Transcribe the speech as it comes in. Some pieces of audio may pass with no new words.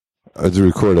to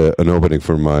record an opening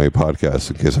for my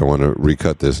podcast in case I want to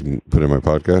recut this and put in my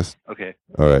podcast. Okay.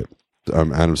 All right.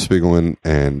 I'm Adam Spiegelman,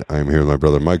 and I'm here with my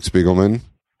brother Mike Spiegelman.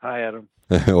 Hi, Adam.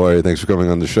 How are you? Thanks for coming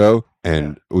on the show.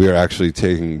 And we are actually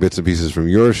taking bits and pieces from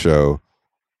your show.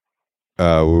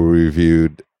 We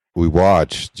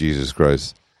watched, Jesus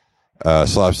Christ,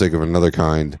 Slapstick of Another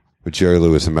Kind with Jerry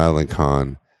Lewis and Madeline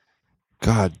Kahn.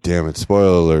 God damn it.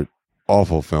 Spoiler alert.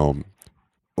 Awful film.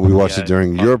 We watched it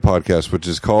during your podcast, which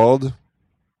is called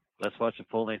Let's Watch a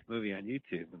Full-Length Movie on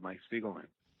YouTube with Mike Spiegelman.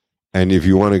 And if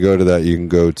you want to go to that, you can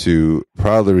go to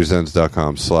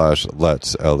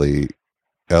proudlyresents.com/lets,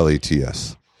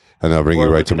 L-E-T-S. And that'll bring you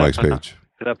right to Mike's page.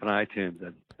 Put up on iTunes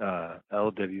at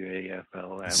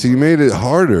LWAFL. So you made it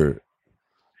harder.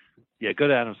 Yeah, go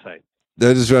to Adam's site.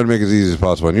 I just trying to make it as easy as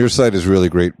possible. And your site is really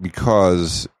great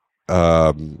because,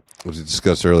 as we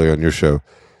discussed earlier on your show,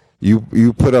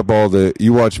 you put up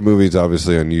you watch movies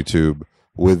obviously on YouTube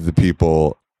with the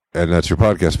people, and that's your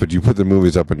podcast, but you put the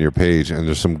movies up on your page, and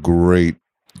there's some great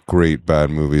bad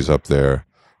movies up there.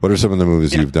 What are some of the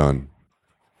movies you've done?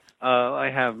 I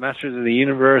have Masters of the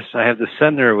Universe. I have The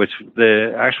Sender, which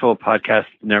the actual podcast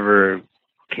never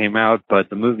came out, but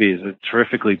the movie is a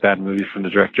terrifically bad movie from the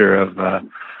director of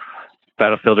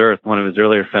Battlefield Earth, one of his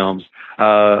earlier films.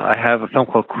 I have a film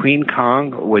called Queen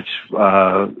Kong, which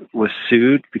was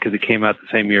sued because it came out the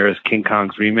same year as King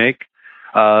Kong's remake.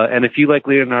 And if you like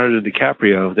Leonardo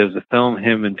DiCaprio, there's a film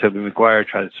him and Tobey Maguire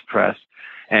try to suppress,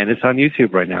 and it's on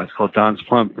YouTube right now. It's called Don's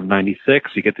Plum from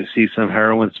 '96. You get to see some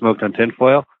heroin smoked on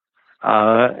tinfoil.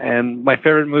 And my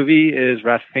favorite movie is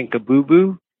Ratfinka Boo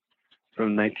Boo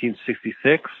from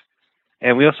 1966.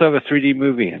 And we also have a 3D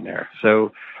movie in there.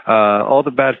 So all the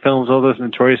bad films, all those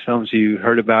notorious films you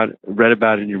read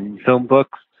about in your film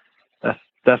books,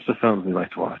 that's the films we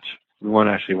like to watch. We want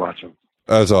to actually watch them.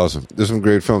 That's awesome. There's some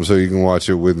great films, so you can watch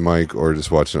it with Mike or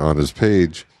just watch it on his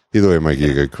page. Either way, Mike,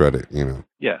 you get credit,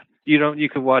 Yeah. You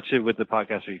can watch it with the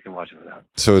podcast or you can watch it without.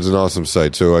 So it's an awesome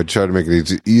site. So I try to make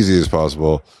it as easy as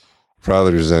possible.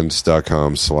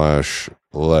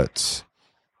 proudlyresents.com/lets.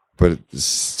 But it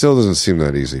still doesn't seem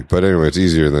that easy. But anyway, it's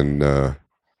easier than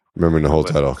remembering the whole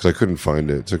title because I couldn't find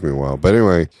it. It took me a while. But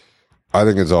anyway, I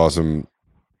think it's awesome.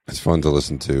 It's fun to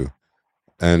listen to.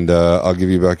 And I'll give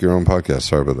you back your own podcast.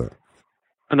 Sorry about that.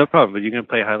 Oh, no problem. But you going to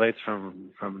play highlights from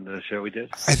the show we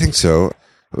did? I think so.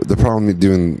 The problem with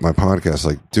doing my podcast,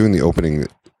 like doing the opening,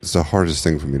 is the hardest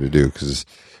thing for me to do because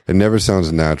it never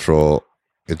sounds natural.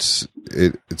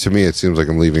 To me, it seems like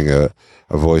I'm leaving a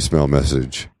voicemail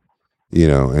message.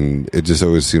 And it just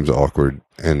always seems awkward.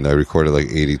 And I record it like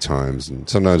 80 times. And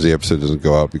sometimes the episode doesn't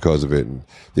go out because of it. And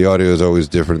the audio is always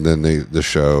different than the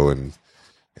show. And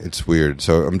it's weird.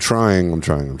 So I'm trying.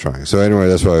 So anyway,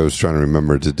 that's why I was trying to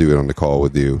remember to do it on the call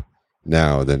with you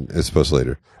now than as opposed to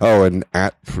later. Oh, and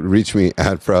reach me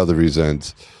at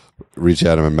ProudlyResents, reach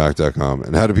AdamandMac.com.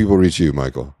 And how do people reach you,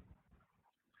 Michael?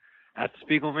 At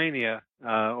Spiegelmania,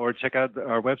 or check out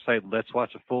our website, Let's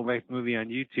Watch a Full-Length Movie on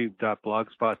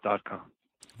YouTube.blogspot.com.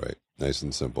 Right. Nice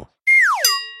and simple.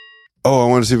 Oh, I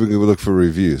want to see if we can look for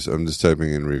reviews. I'm just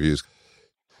typing in reviews.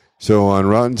 So on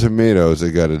Rotten Tomatoes,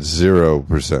 it got a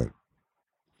 0%.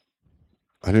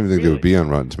 I didn't even think they would be on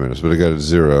Rotten Tomatoes, but it got a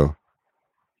 0.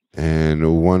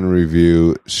 And one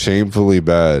review, shamefully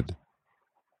bad,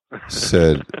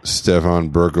 said Stefan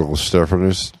Burkel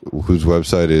Stephanus, whose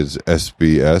website is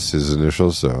SBS, his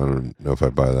initials, so I don't know if I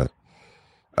buy that.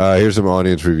 Here's some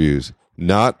audience reviews.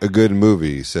 Not a good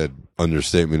movie, said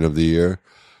understatement of the year.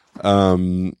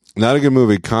 Not a good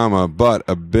movie, but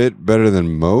a bit better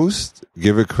than most.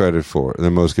 Give it credit for.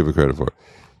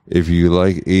 If you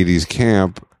like 80s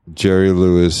camp, Jerry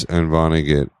Lewis and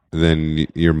Vonnegut, then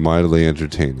you're mightily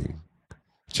entertaining.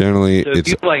 Generally, so if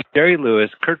you like Jerry Lewis,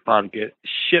 Kurt Vonnegut,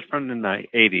 shit from the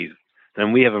 80s,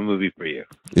 then we have a movie for you.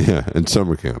 Yeah, and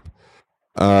summer camp.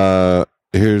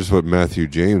 Here's what Matthew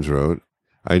James wrote.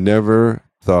 I never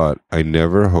thought, I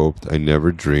never hoped, I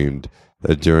never dreamed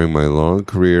that during my long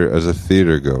career as a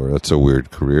theater goer, that's a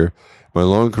weird career, my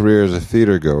long career as a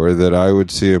theater goer, that I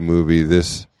would see a movie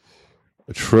this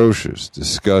atrocious,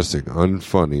 disgusting,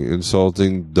 unfunny,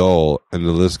 insulting, dull, and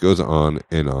the list goes on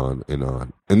and on and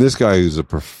on. And this guy who's a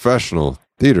professional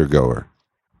theater goer.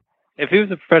 If he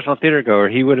was a professional theater goer,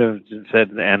 he would have said,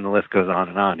 and the list goes on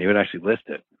and on. He would actually list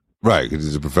it. Right, because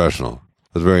he's a professional.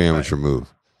 That's a very amateur move.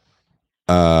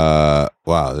 Wow,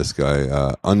 this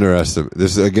guy underestimated.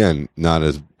 This is, again, not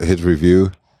as his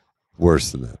review,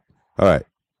 worse than that. All right,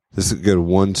 this is good,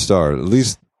 1 star. At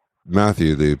least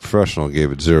Matthew, the professional,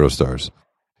 gave it 0 stars.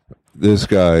 This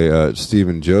guy,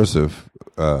 Stephen Joseph,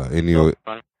 by the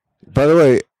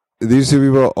way, these two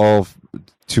people, all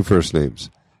 2 first names.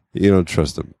 You don't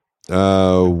trust them.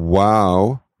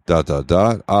 Wow. ... I ...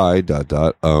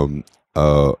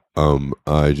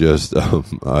 I just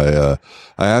I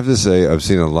have to say I've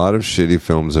seen a lot of shitty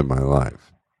films in my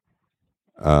life.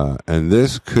 And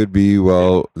this could be,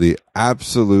 well, the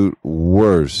absolute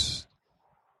worst.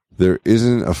 There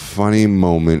isn't a funny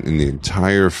moment in the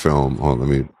entire film. Oh, let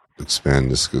me expand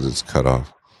this because it's cut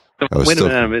off. Wait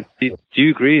a minute. Do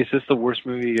you agree? Is this the worst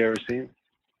movie you've ever seen?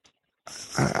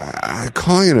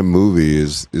 Calling it a movie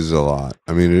is a lot.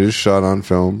 I mean, it is shot on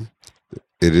film.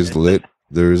 It is lit.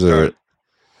 There's a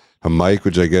mic,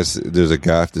 which I guess there's a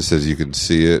gaff that says you can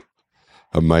see it.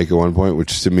 A mic at one point,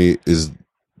 which to me is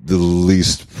the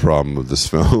least problem of this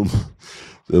film.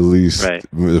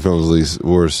 The film's least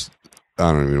worst.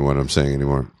 I don't even know what I'm saying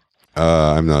anymore.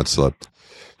 I'm not slept.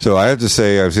 So I have to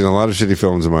say I've seen a lot of shitty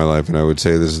films in my life, and I would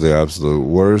say this is the absolute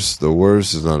worst. The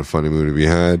worst is not a funny movie to be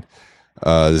had.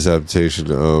 This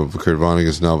adaptation of Kurt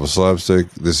Vonnegut's novel Slapstick,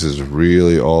 this is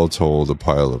really all told a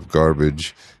pile of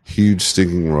garbage. Huge,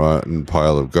 stinking, rotten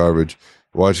pile of garbage.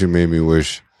 Watching made me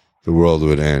wish the world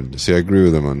would end. See, I agree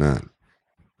with him on that.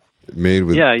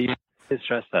 Yeah, you did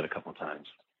stress that a couple times.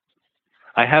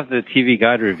 I have the TV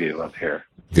Guide review up here.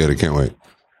 Good, I can't wait.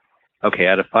 Okay,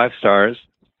 out of 5 stars,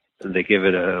 they give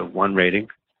it a 1 rating.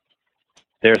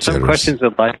 There are some questions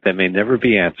in life that may never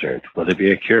be answered. Will there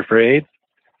be a cure for AIDS?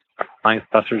 Are flying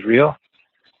saucers real?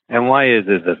 And why is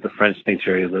it that the French think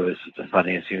Jerry Lewis is the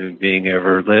funniest human being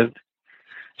ever lived?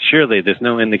 Surely there's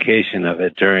no indication of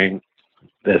it during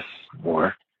this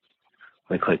war.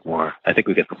 Let me click more. I think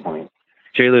we get the point.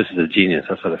 Jerry Lewis is a genius.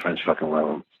 That's why the French fucking love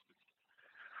him.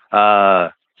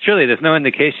 Surely there's no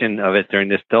indication of it during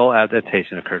this dull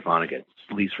adaptation of Kurt Vonnegut's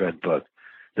least read book.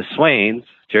 The Swains,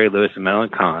 Jerry Lewis and Madeline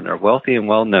Kahn, are wealthy and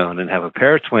well known and have a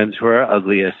pair of twins who are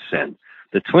ugly as sin.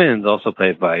 The twins, also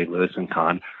played by Lewis and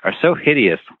Kahn, are so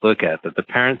hideous to look at that the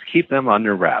parents keep them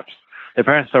under wraps. The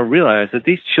parents don't realize that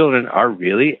these children are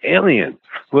really aliens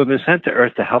who have been sent to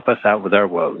Earth to help us out with our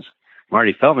woes.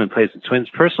 Marty Feldman plays the twins'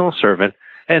 personal servant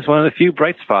and is one of the few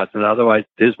bright spots in an otherwise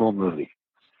dismal movie.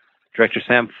 Director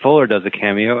Sam Fuller does a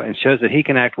cameo and shows that he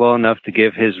can act well enough to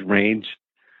give up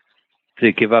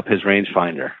his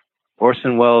rangefinder.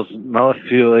 Orson Welles'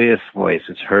 mellifluous voice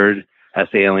is heard as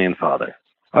the alien father.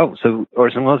 Oh, so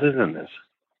Orson Welles is in this.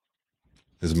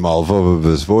 His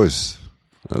malvolous voice,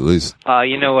 at least.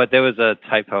 You know what? There was a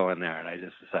typo in there, and I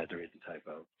just decided to read the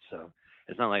typo. So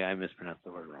it's not like I mispronounced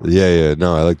the word wrong. Yeah.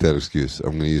 No, I like that excuse.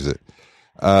 I'm going to use it.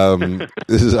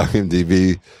 This is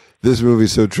IMDb. This movie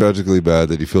is so tragically bad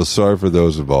that you feel sorry for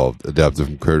those involved. Adapted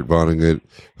from Kurt Vonnegut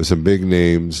with some big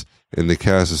names, and the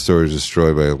cast of stories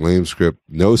destroyed by a lame script,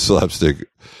 no slapstick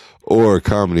or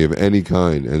comedy of any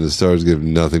kind, and the stars give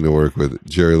nothing to work with.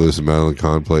 Jerry Lewis and Madeline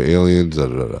Kahn play aliens.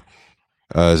 This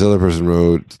other person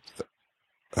wrote,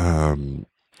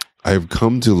 I've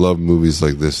come to love movies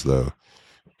like this, though.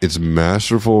 It's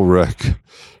masterful wreck,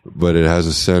 but it has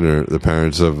a center, the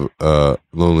parents of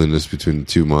loneliness between the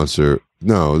two monster.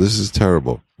 No, this is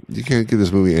terrible. You can't give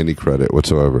this movie any credit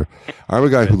whatsoever. I'm a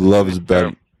guy who loves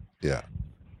bad. Yeah.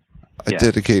 I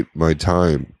dedicate my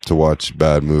time to watch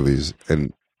bad movies,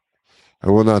 and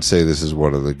I will not say this is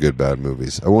one of the good bad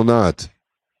movies. I will not.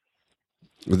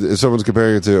 If someone's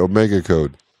comparing it to Omega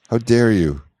Code, how dare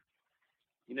you?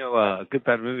 You know, a good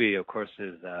bad movie, of course,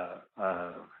 is a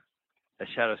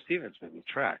Shadoe Stevens movie,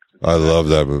 Tracks. I love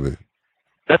that movie.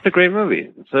 That's a great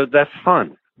movie. So that's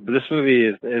fun. But this movie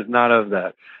is not of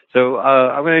that. So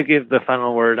I'm going to give the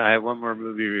final word. I have one more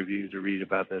movie review to read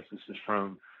about this. This is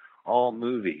from All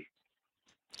Movie.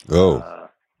 Oh,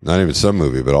 not even some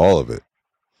movie, but all of it.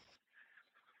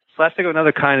 Slapstick of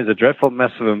Another Kind is a dreadful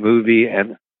mess of a movie,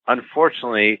 and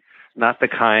unfortunately, not the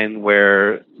kind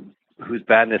whose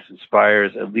badness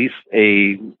inspires at least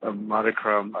a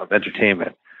modicum of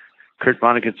entertainment. Kurt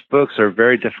Vonnegut's books are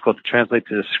very difficult to translate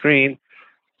to the screen,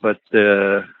 but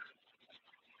the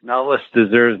novelist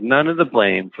deserves none of the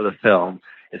blame for the film.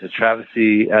 It's a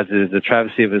travesty, as it is a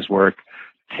travesty of his work,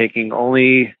 taking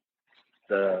only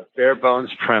the bare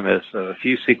bones premise of a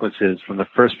few sequences from the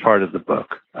first part of the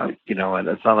book. And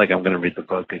it's not like I'm going to read the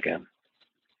book again.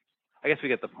 I guess we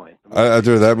get the point.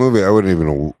 After that movie, I wouldn't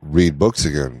even read books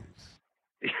again.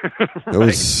 That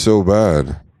was so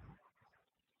bad.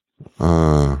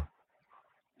 Poor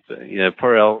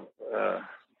El.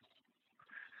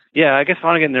 I guess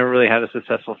Vonnegut never really had a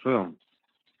successful film.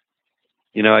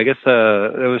 I guess it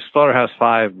was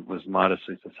Slaughterhouse-5 was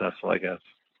modestly successful, I guess.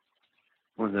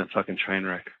 Wasn't a fucking train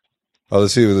wreck. Oh,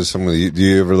 let's see if there's some of the. Do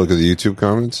you ever look at the YouTube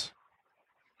comments?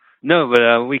 No,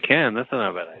 but we can. That's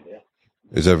not a bad idea.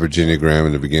 Is that Virginia Graham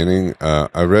in the beginning?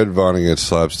 I read Vonnegut's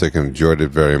Slapstick and enjoyed it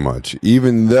very much,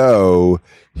 even though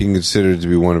he considered it to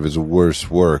be one of his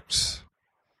worst works.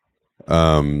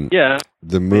 Yeah.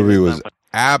 The movie was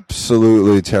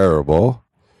absolutely terrible,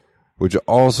 which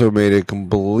also made it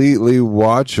completely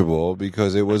watchable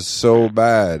because it was so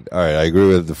bad. All right, I agree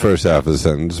with the first half of the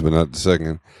sentence, but not the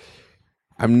second.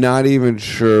 I'm not even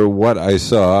sure what I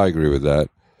saw. I agree with that.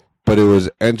 But it was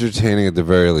entertaining at the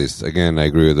very least. Again, I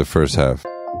agree with the first half.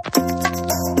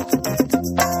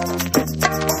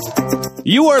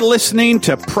 You are listening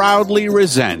to Proudly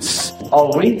Resents.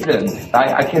 Oh, Reason.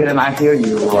 I cannot hear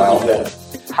you well.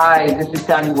 Hi, this is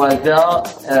Danny Wazell.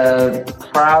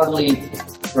 Proudly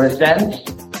Resents.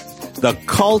 The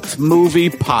Cult Movie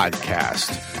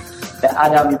Podcast. The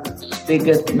Adam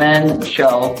Spiegelman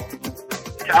Show.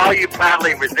 To all you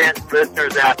Proudly Resents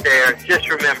listeners out there, just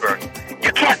remember,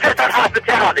 you can't piss on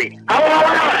hospitality. I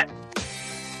want it.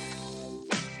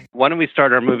 Why don't we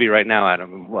start our movie right now,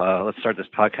 Adam? Let's start this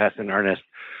podcast in earnest.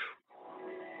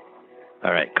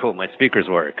 All right, cool. My speakers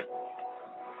work.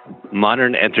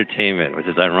 Modern entertainment, which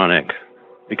is ironic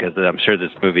because I'm sure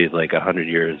this movie is like 100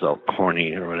 years old,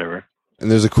 corny or whatever.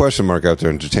 And there's a question mark after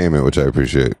entertainment, which I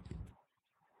appreciate.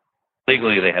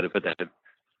 Legally, they had to put that in.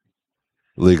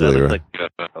 Legally, right?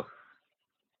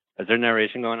 Is there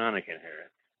narration going on? I can't hear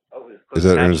it. Oh, is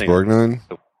that Ernest Borgnine?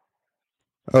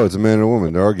 Oh, it's a man and a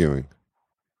woman. They're arguing.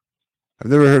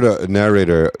 I've never heard a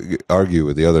narrator argue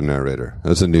with the other narrator.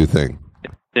 That's a new thing.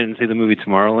 Didn't see the movie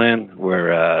Tomorrowland,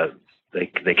 where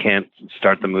they can't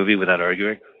start the movie without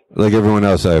arguing? Like everyone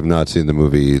else, I have not seen the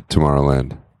movie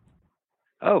Tomorrowland.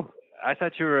 Oh, I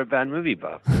thought you were a bad movie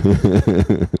buff.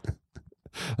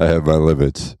 I have my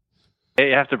limits.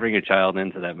 You have to bring your child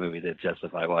into that movie to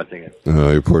justify watching it.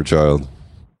 Oh, you poor child.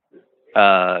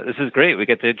 This is great. We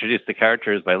get to introduce the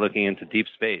characters by looking into deep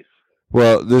space.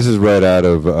 Well, this is right out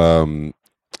of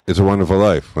It's a Wonderful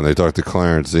Life, when they talk to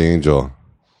Clarence the Angel.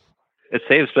 It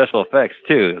saves special effects,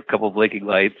 too. A couple of blinking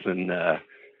lights, and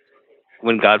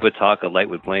when God would talk, a light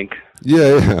would blink.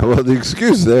 Yeah. Well, the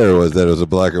excuse there was that it was a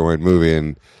black and white movie,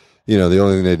 and, the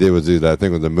only thing they did was do that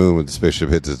thing with the moon when the spaceship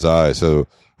hits its eye. So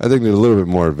I think they're a little bit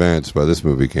more advanced by this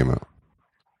movie came out.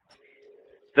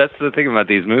 That's the thing about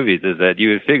these movies, is that you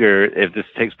would figure if this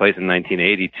takes place in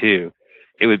 1982,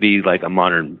 it would be like a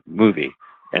modern movie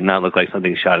and not look like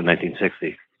something shot in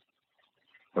 1960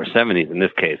 or 70s in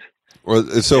this case. Well,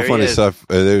 it's so funny stuff.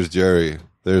 There's Jerry.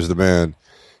 There's the man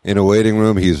in a waiting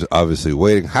room. He's obviously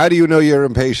waiting. How do you know you're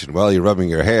impatient? Well, you're rubbing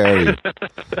your hair.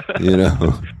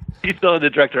 He's telling the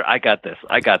director, I got this.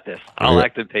 I'll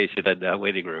act impatient in the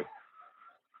waiting room.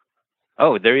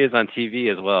 Oh, there he is on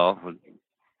TV as well.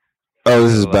 Oh,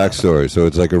 this is backstory. So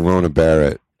it's like a Rona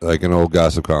Barrett, like an old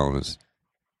gossip columnist.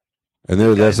 And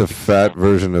that's a fat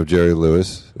version of Jerry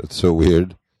Lewis. That's so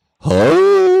weird.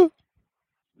 Huh?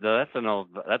 No, that's an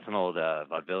old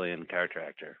vaudevillian character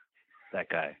actor. That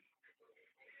guy.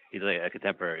 He's like a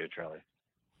contemporary of Charlie.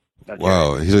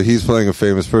 Wow, he's playing a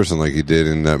famous person like he did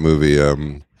in that movie.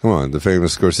 The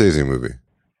famous Scorsese movie,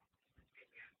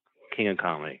 King of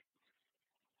Comedy.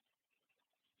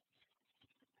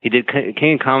 He did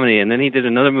King of Comedy, and then he did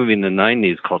another movie in the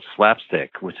 90s called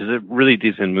Slapstick, which is a really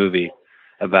decent movie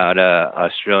about a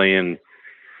Australian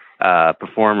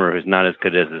performer who's not as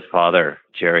good as his father,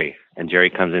 Jerry. And Jerry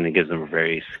comes in and gives him a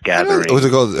very scattering. What's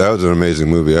it called? That was an amazing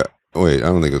movie. I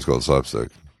don't think it's called Slapstick.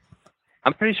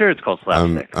 I'm pretty sure it's called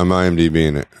Slapstick. I'm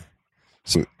IMDbing it.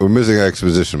 So we're missing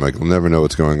exposition, Mike. We'll never know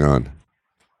what's going on.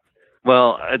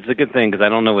 Well, it's a good thing because I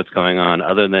don't know what's going on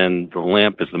other than the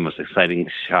lamp is the most exciting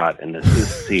shot in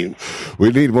this scene. We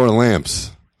need more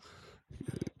lamps.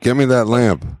 Get me that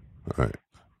lamp. All right.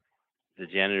 The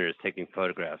janitor is taking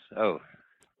photographs. Oh.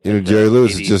 Jerry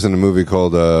Lewis is just in a movie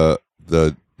called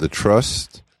The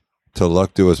Trust, Till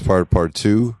Luck Do Us Part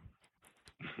 2.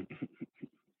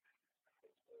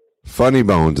 Funny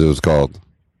Bones, it was called.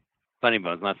 Funny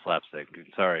Bones, not Slapstick.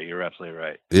 Sorry, you're absolutely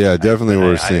right. Yeah, definitely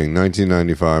worth seeing.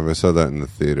 1995. I saw that in the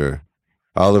theater.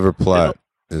 Oliver Platt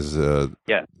is.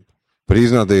 Yeah. But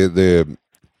he's not the.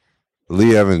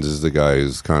 Lee Evans is the guy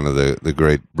who's kind of the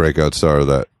great breakout star of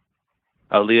that.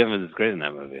 Oh, Lee Evans is great in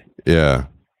that movie. Yeah.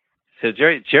 So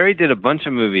Jerry did a bunch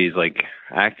of movies like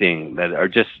acting that are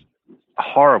just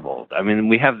horrible. I mean,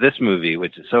 we have this movie,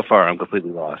 which so far I'm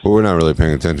completely lost. But we're not really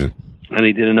paying attention. And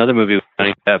he did another movie with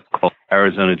Johnny Depp called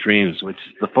Arizona Dreams, which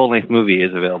the full-length movie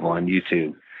is available on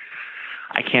YouTube.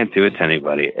 I can't do it to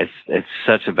anybody. It's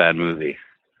such a bad movie.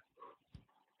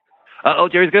 Uh-oh,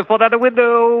 Jerry's going to fall down the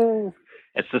window.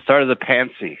 It's the start of the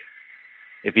Patsy.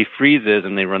 If he freezes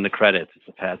and they run the credits, it's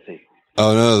a Patsy.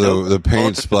 Oh no, the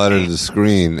paint splattered the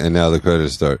screen, and now the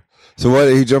credits start. So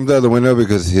what? He jumped out the window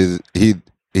because he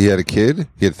had a kid.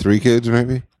 He had 3 kids,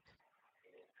 maybe.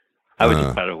 I would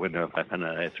jump out a window if I found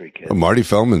out I had 3 kids. Oh, Marty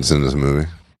Feldman's in this movie.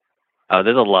 Oh,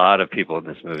 there's a lot of people in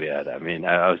this movie. I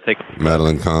was thinking.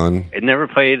 Madeline Kahn. It never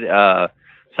played.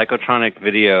 Psychotronic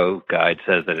Video Guide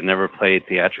says that it never played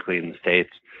theatrically in the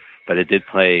States, but it did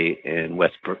play in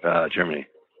West Germany.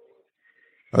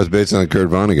 That was based on a Kurt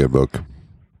Vonnegut book.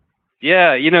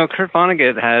 Yeah, Kurt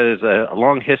Vonnegut has a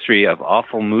long history of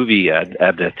awful movie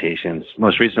adaptations.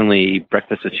 Most recently,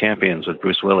 Breakfast of Champions with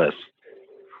Bruce Willis,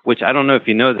 which I don't know if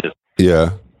you know this.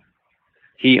 Yeah.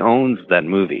 He owns that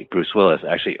movie. Bruce Willis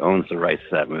actually owns the rights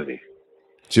to that movie.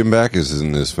 Jim Backus is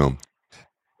in this film.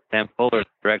 Sam Fuller, the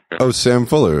director. Oh, Sam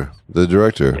Fuller, the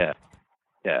director.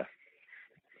 Yeah.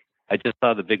 I just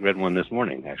saw the big red one this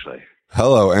morning, actually.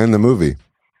 Hello, and the movie.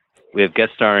 We have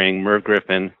guest starring Merv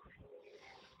Griffin.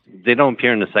 They don't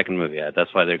appear in the second movie yet.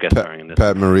 That's why they're guest starring in this.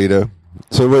 Pat Morita.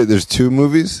 So wait, there's 2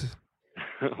 movies?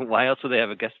 Why else would they have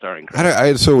a guest starring?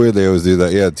 It's so weird they always do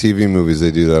that. Yeah, TV movies,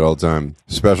 they do that all the time.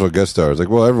 Special guest stars. Like,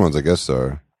 well, everyone's a guest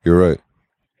star. You're right.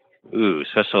 Ooh,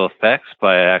 special effects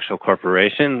by an actual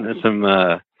corporation. There's some,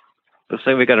 looks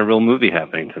like we got a real movie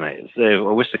happening tonight. I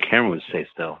wish the camera would stay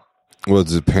still. Well,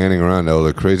 it's just panning around all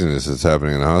the craziness that's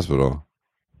happening in the hospital.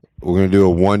 We're going to do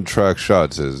a 1-track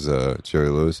shot, says Jerry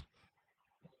Lewis.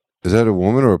 Is that a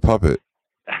woman or a puppet?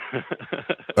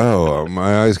 Oh,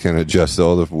 my eyes can't adjust to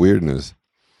all the weirdness.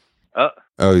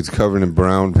 Oh, he's covered in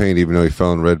brown paint, even though he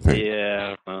fell in red paint.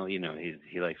 Yeah, well, he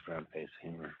likes brown face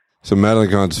humor. So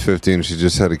Madeline Kahn's 15. She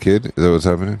just had a kid? Is that what's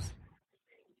happening?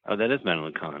 Oh, that is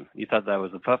Madeline Kahn. You thought that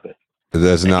was a puppet.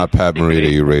 That's not Pat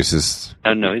Morita, you racist.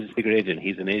 Oh, no, he's a secret agent.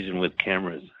 He's an agent with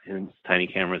cameras, tiny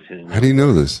cameras. How do you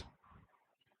know this?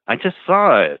 I just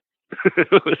saw it.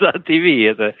 It was on TV. He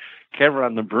has a camera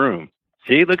on the broom.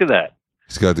 See, look at that.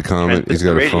 He's got the comment. He's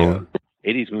got a phone.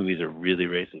 80s movies are really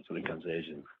racist when it comes to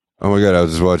Asians. Oh my God, I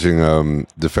was just watching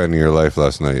Defending Your Life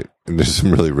last night, and there's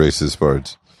some really racist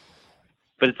parts.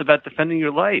 But it's about defending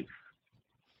your life.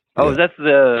 Oh, yeah. That's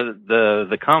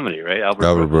the comedy, right?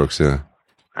 Albert Brooks, yeah.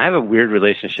 I have a weird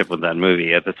relationship with that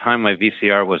movie. At the time, my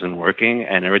VCR wasn't working,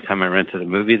 and every time I rented a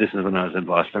movie, this is when I was in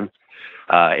Boston,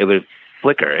 it would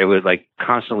flicker. It would like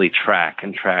constantly track,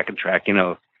 and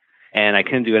I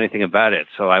couldn't do anything about it.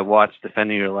 So I watched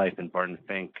Defending Your Life and Barton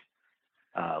Fink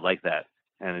like that,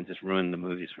 and it just ruined the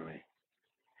movies for me.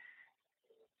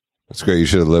 That's great. You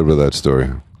should have led with that story.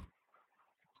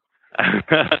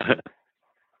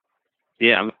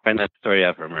 Yeah, I'm going to find that story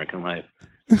out for American Life.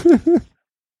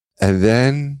 And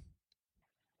then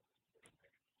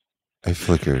I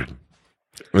flickered.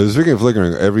 Speaking of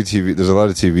flickering, every TV, there's a lot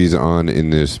of TVs on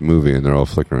in this movie, and they're all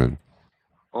flickering.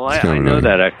 Well, I know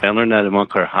that. I learned that at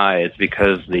Montclair High. It's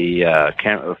because the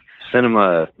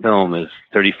cinema film is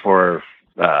 34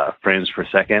 frames per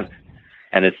second,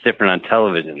 and it's different on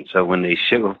television. So when they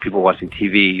show people watching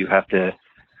TV, you have to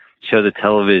show the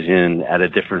television at a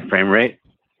different frame rate.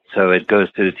 So it goes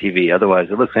to the TV. Otherwise,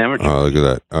 it looks amateur. Oh, look at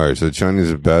that. All right, so the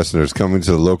Chinese ambassador is coming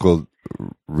to the local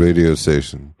radio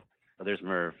station. Oh, there's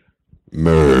Merv.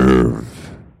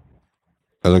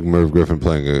 I like Merv Griffin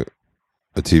playing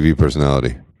a TV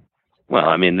personality. Well,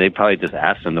 I mean, they probably just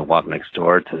asked him to walk next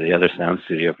door to the other sound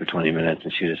studio for 20 minutes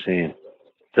and shoot a scene.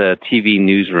 The TV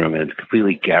newsroom is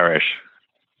completely garish.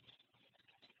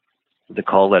 The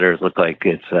call letters look like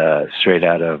it's straight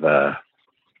out of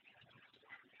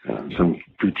some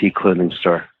boutique clothing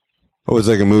store. Oh, it's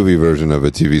like a movie version of a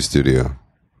TV studio.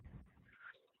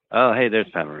 Oh, hey, there's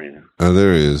Pat Morita. Oh,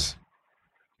 there he is.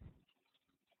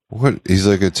 What? He's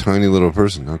like a tiny little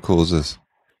person. How cool is this?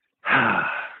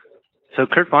 So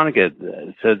Kurt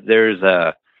Vonnegut, so there's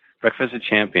Breakfast of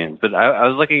Champions. But I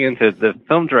was looking into the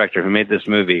film director who made this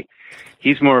movie.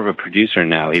 He's more of a producer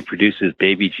now. He produces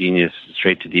Baby Genius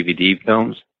straight-to-DVD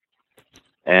films.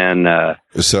 And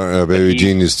Baby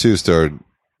Genius 2 starred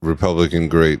Republican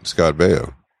great Scott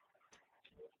Baio.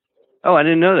 Oh, I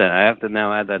didn't know that. I have to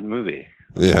now add that movie.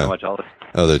 Yeah. Watch all this.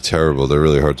 Oh, they're terrible. They're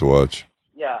really hard to watch.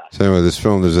 Yeah. So anyway, this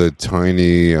film, there's a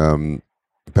tiny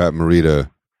Pat Morita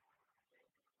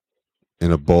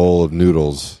in a bowl of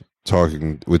noodles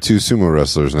talking with 2 sumo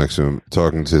wrestlers next to him,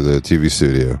 talking to the TV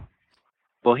studio.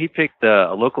 Well, he picked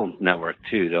a local network,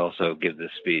 too, to also give this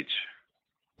speech.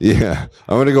 Yeah.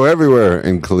 I'm going to go everywhere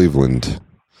in Cleveland.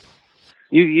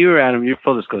 You were, Adam, you're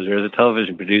full disclosure. As a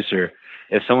television producer,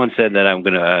 if someone said that I'm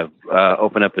going to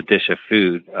open up a dish of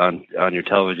food on your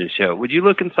television show, would you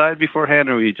look inside beforehand,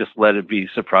 or would you just let it be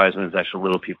surprised when there's actual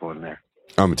little people in there?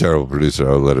 I'm a terrible producer.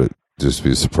 I would let it just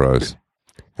be a surprise.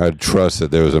 I'd trust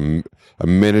that there was a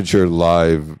miniature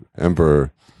live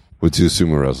emperor with two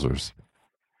sumo wrestlers.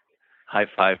 High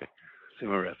five,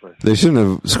 sumo wrestlers. They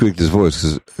shouldn't have squeaked his voice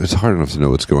because it's hard enough to know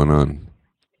what's going on.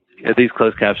 Yeah, these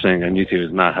closed captioning on YouTube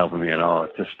is not helping me at all.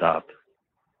 It just stopped.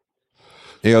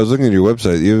 Yeah, I was looking at your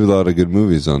website. You have a lot of good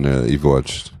movies on there that you've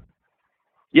watched.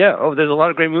 Yeah. Oh, there's a lot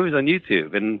of great movies on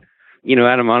YouTube, and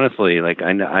Adam, honestly, like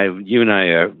you and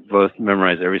I both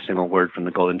memorize every single word from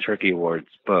the Golden Turkey Awards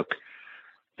book.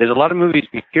 There's a lot of movies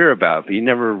you hear about, but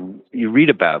you read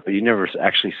about, but you never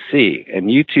actually see. And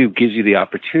YouTube gives you the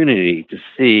opportunity to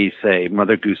see, say,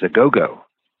 Mother Goose a Go-Go,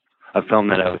 a film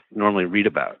that I would normally read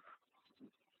about.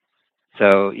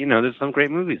 So, there's some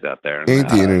great movies out there. Ain't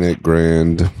the internet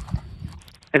grand?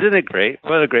 Isn't it great?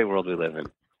 What a great world we live in.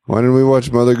 Why didn't we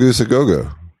watch Mother Goose a Go-Go?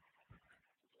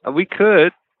 We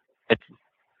could. It's a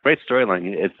great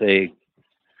storyline. It's a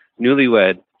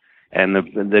newlywed, and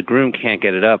the groom can't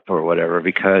get it up or whatever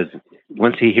because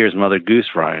once he hears Mother Goose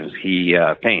rhymes, he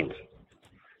faints.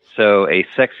 So a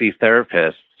sexy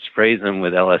therapist sprays him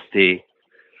with LSD.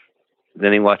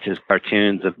 Then he watches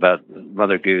cartoons about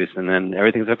Mother Goose, and then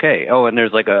everything's okay. Oh, and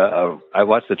there's like I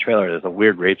watched the trailer. There's a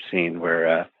weird rape scene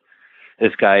where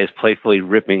this guy is playfully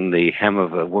ripping the hem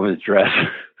of a woman's dress.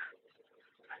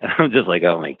 And I'm just like,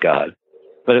 oh my God.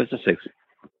 But it was just sexy.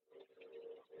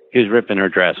 He was ripping her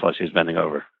dress while she was bending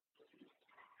over.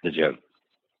 The joke.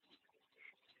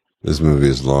 This movie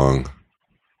is long.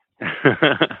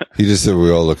 He just said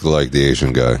we all look like the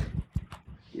Asian guy.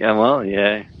 Yeah, well,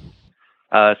 yeah.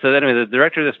 So anyway, the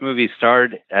director of this movie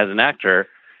starred as an actor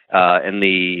in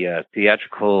the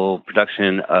theatrical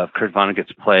production of Kurt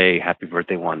Vonnegut's play Happy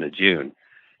Birthday, Wanda June.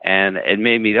 And it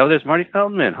made me, there's Marty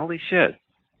Feldman. Holy shit.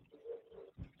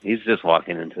 He's just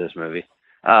walking into this movie.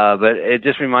 But it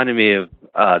just reminded me of,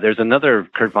 there's another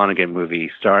Kurt Vonnegut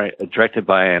movie directed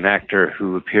by an actor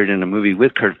who appeared in a movie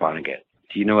with Kurt Vonnegut.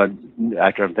 Do you know what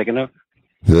actor I'm thinking of?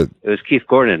 It was Keith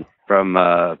Gordon from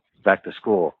Back to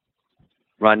School.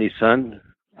 Rodney's son,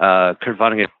 Kurt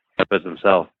Vonnegut as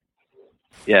himself.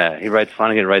 Yeah,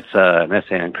 Vonnegut writes an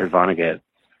essay on Kurt Vonnegut.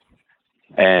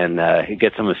 And he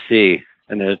gets him a C.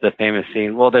 And there's the famous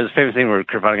scene. Well, there's a famous scene where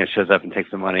Kurt Vonnegut shows up and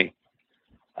takes the money.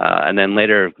 And then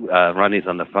later, Rodney's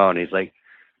on the phone. He's like,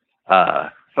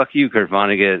 fuck you, Kurt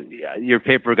Vonnegut. Your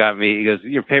paper got me. He goes,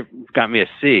 your paper got me a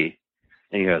C.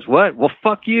 And he goes, what? Well,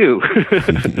 fuck you.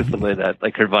 Just the way that,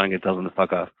 like, Kurt Vonnegut tells him to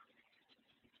fuck off.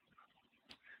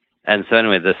 And so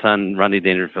anyway, the son, Rodney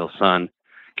Dangerfield's son,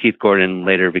 Keith Gordon,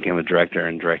 later became a director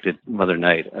and directed Mother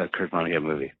Night, a Kurt Vonnegut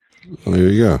movie. Oh, there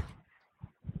you go.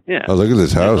 Yeah. Oh, look at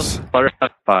this house.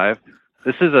 Slaughterhouse 5.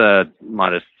 This is a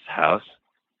modest house.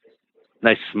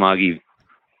 Nice smoggy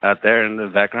out there in the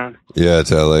background. Yeah,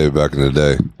 it's L.A. back in the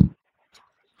day.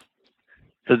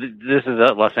 So this is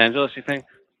Los Angeles, you think?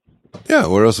 Yeah,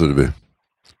 where else would it be?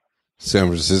 San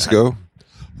Francisco?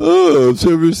 Oh,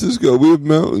 San Francisco, we have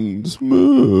mountains.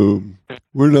 Mom,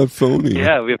 we're not phony.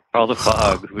 Yeah, we have all the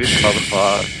fog.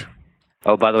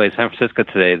 Oh, by the way, San Francisco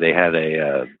today, they had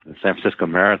a San Francisco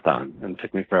Marathon, and it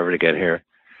took me forever to get here.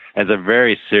 And it's a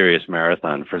very serious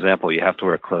marathon. For example, you have to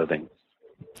wear clothing.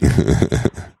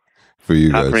 For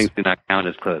you Cock guys. rings do not count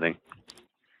as clothing.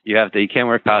 You can't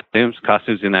wear costumes.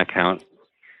 Costumes do not count.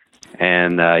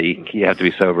 And you have to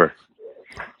be sober.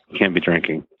 You can't be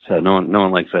drinking. So no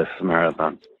one likes this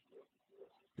marathon.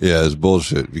 Yeah, it's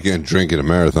bullshit. If you can't drink at a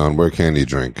marathon, where can you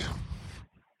drink?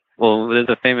 Well, there's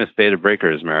a famous Beta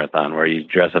Breakers marathon where you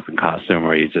dress up in costume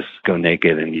or you just go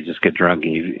naked and you just get drunk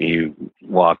and you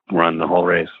run the whole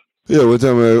race. Yeah, one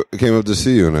time I came up to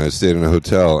see you and I stayed in a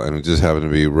hotel and it just happened to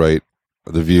be right.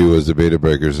 The view was the Beta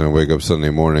Breakers and I wake up Sunday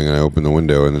morning and I open the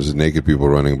window and there's naked people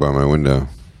running by my window.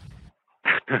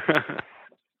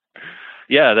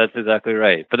 Yeah, that's exactly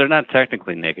right. But they're not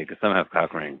technically naked because some have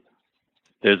cock rings.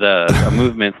 There's a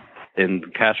movement in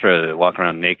Castro that walk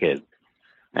around naked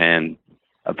and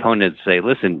opponents say,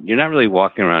 listen, you're not really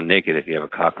walking around naked if you have a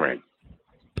cock ring.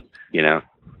 You know?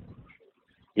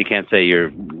 You can't say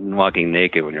you're walking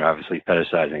naked when you're obviously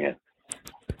fetishizing it.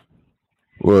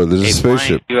 Well, there's a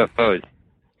spaceship. UFOs.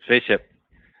 Spaceship.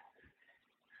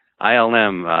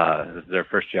 ILM is their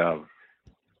first job.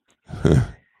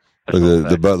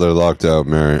 The butler locked out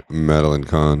Madeline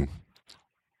Kahn.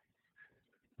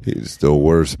 He's the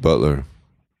worst butler.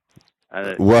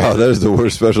 Wow, that is the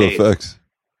worst special effects.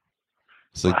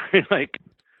 It's like,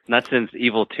 not since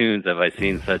Evil Tunes have I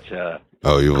seen such a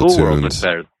Evil cool Tunes. world look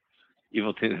better.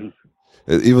 Evil Tunes.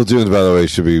 Evil Tunes, by the way,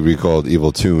 should be recalled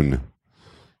Evil Tune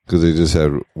because they just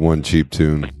had one cheap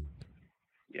tune.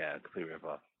 Yeah, complete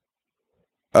ripoff.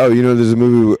 Oh, there's a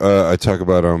movie I talk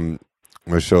about on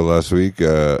my show last week,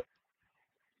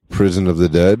 Prison of the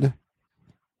Dead,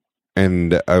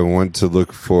 and I went to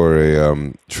look for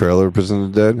a trailer, Prison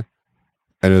of the Dead,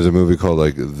 And there's a movie called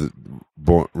like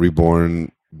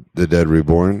Reborn, The Dead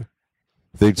Reborn.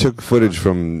 They took footage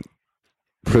from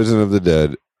Prison of the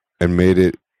Dead and made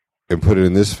it and put it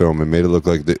in this film and made it look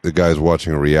like the guy's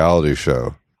watching a reality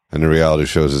show, and the reality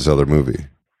show is this other movie.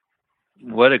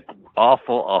 What a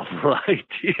awful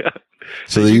idea.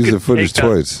 So they used the footage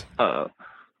twice.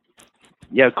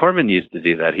 Yeah, Corman used to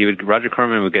do that. Roger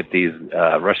Corman would get these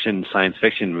Russian science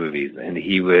fiction movies, and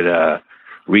he would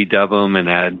redub them and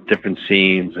add different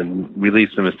scenes and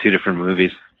release them as two different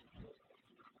movies.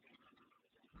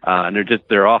 And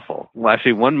they're awful. Well,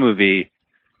 actually, one movie,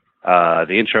 the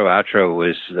intro outro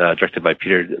was directed by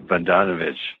Peter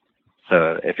Bogdanovich.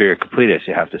 So if you're a completist,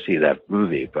 you have to see that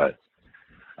movie. But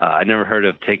I never heard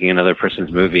of taking another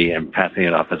person's movie and passing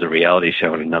it off as a reality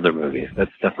show in another movie.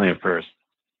 That's definitely a first.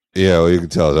 Yeah, well, you can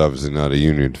tell it's obviously not a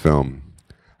union film.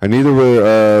 And neither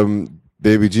were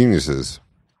Baby Geniuses.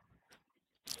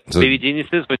 So, Baby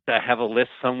Geniuses, which I have a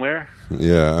list somewhere.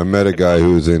 Yeah, I met a guy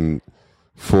who was in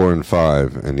 4 and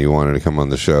 5, and he wanted to come on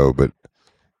the show, but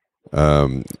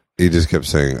he just kept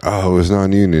saying, "Oh, it was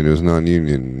non-union. It was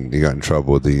non-union." He got in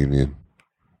trouble with the union.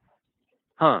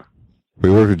 Huh. We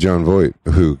worked with John Voight,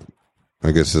 who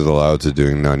I guess is allowed to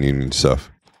doing non-union stuff.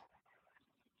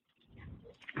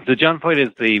 So John Voight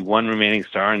is the one remaining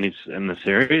star in the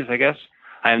series, I guess.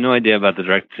 I have no idea about the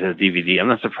direct-to-DVD. I'm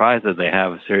not surprised that they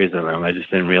have a series of them. I just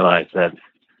didn't realize that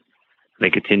they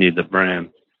continued the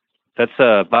brand. That's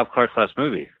Bob Clark's last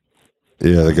movie.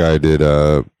 Yeah, the guy did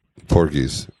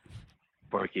Porky's.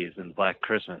 Porky's and Black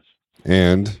Christmas.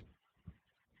 And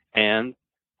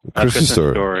Christmas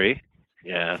Story.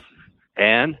 Yes.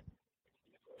 And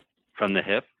From the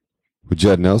Hip. With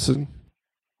Judd Nelson?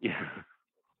 Yeah.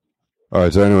 All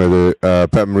right, so anyway,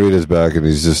 Pat Morita's back, and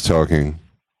he's just talking.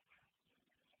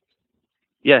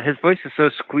 Yeah, his voice is so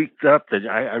squeaked up that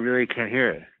I really can't hear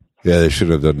it. Yeah, they should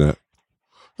have done that.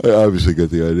 I obviously get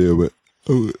the idea, but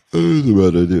it was a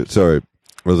bad idea. Sorry,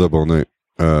 I was up all night.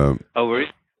 Oh, were you?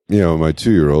 You know, my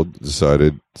 2-year-old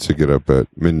decided to get up at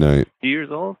midnight. 2 years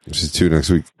old? She's 2 next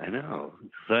week. I know.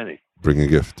 It's exciting. Bring a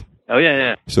gift. Oh,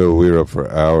 yeah. So we were up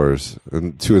for hours.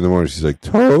 And 2 in the morning, she's like,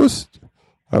 "Toast?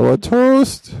 I want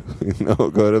toast." No,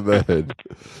 go to bed.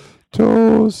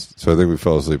 Toast. So I think we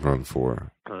fell asleep around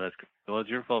 4. Oh, that's good. Well, it's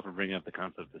your fault for bringing up the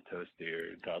concept of toast to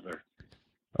your toddler.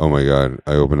 Oh, my God.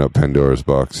 I opened up Pandora's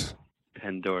box.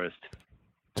 Pandora's.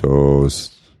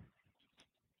 Toast.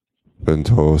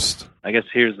 Toast. I guess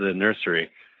here's the nursery.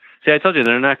 See, I told you,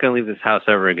 they're not going to leave this house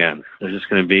ever again. They're just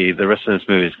going to be, the rest of this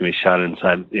movie is going to be shot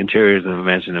inside the interiors of a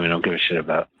mansion that we don't give a shit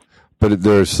about. But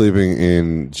they're sleeping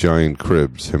in giant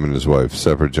cribs, him and his wife,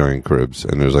 separate giant cribs,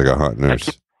 and there's like a hot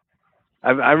nurse.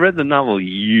 I read the novel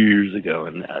years ago,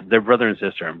 and they're brother and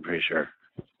sister, I'm pretty sure.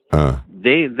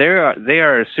 They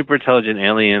are super intelligent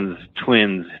aliens,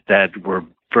 twins that were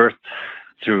birthed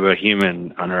through a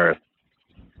human on Earth.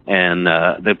 And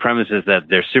the premise is that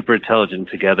they're super intelligent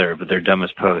together, but they're dumb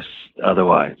as posts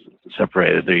otherwise.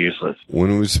 Separated, they're useless.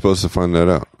 When are we supposed to find that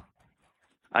out?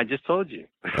 I just told you.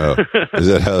 Oh, is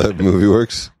that how that movie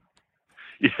works?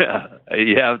 Yeah.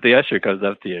 The usher comes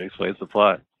up to you and explains the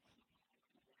plot.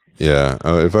 Yeah.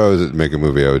 If I was to make a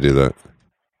movie, I would do that.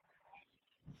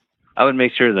 I would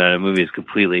make sure that a movie is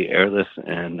completely airless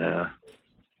and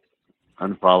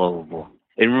unfollowable.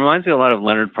 It reminds me a lot of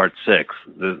Leonard Part 6,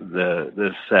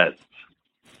 the set.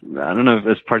 I don't know if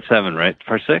it's Part 7, right?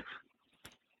 Part 6?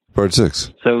 Part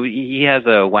 6. So he has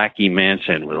a wacky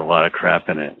mansion with a lot of crap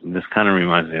in it. And this kind of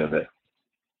reminds me of it.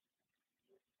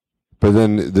 But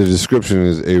then the description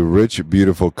is a rich,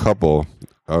 beautiful couple.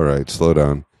 All right, slow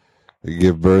down. They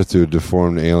give birth to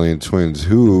deformed alien twins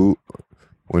who,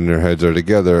 when their heads are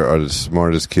together, are the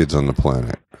smartest kids on the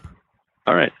planet.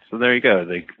 All right, so there you go.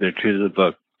 They're true to the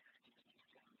book.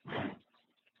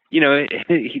 You know,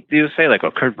 he do say like,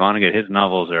 "Oh, Kurt Vonnegut, his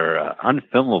novels are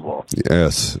unfilmable."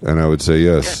 Yes, and I would say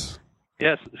yes.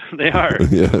 Yes, they are.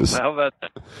 Yes. How about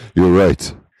that? You're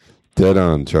right. Dead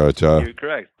on, Cha-Cha. You're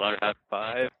correct. Slaughterhouse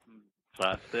 5,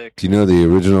 Slapstick. Do you know the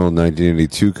original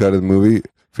 1982 cut of the movie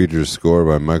features a score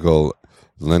by Michael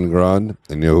Leningrad?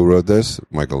 And you know who wrote this?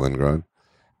 Michael Leningrad.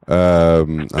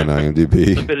 On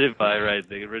IMDb. Submitted by,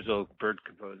 the original Bird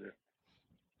composer.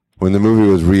 When the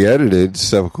movie was re-edited,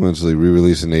 subsequently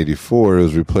re-released in 1984, it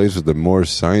was replaced with a more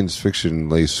science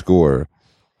fiction-laced score.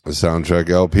 The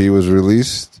soundtrack LP was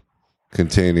released,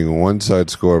 containing one side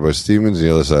score by Stevens and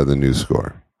the other side the new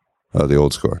score, the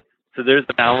old score. So there's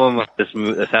an album of the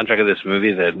soundtrack of this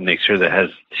movie that makes sure that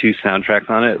has 2 soundtracks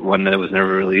on it, one that was never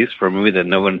released for a movie that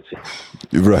no one's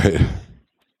seen. Right.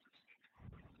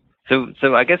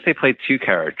 So I guess they played 2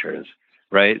 characters.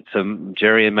 right? So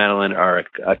Jerry and Madeline are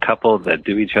a couple that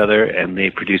do each other, and they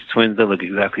produce twins that look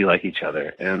exactly like each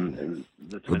other. And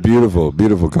the A twins, beautiful,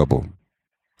 beautiful couple.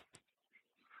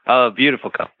 oh, beautiful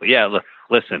couple. Yeah,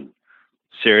 listen,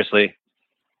 seriously,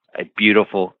 a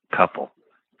beautiful couple.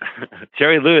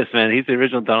 Jerry Lewis, man, he's the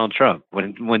original Donald Trump.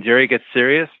 When Jerry gets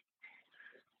serious,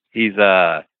 he's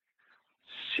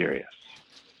serious.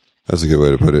 That's a good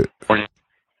way to put it.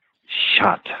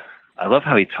 Shut. I love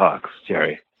how he talks,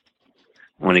 Jerry,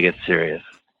 when he gets serious.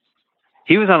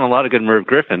 He was on a lot of good Merv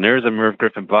Griffin. There's a Merv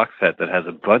Griffin box set that has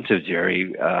a bunch of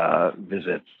Jerry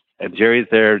visits. And Jerry's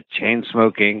there, chain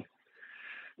smoking,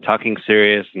 talking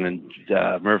serious, and then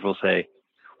Merv will say,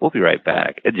 "We'll be right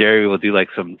back." And Jerry will do like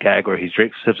some gag where he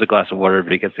sips a glass of water,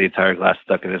 but he gets the entire glass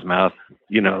stuck in his mouth,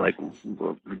 like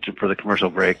for the commercial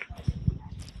break.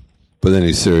 But then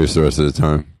he's serious the rest of the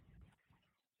time.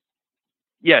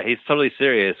 Yeah, he's totally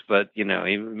serious, but, he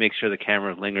makes sure the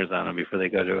camera lingers on him before they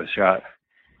go to a shot.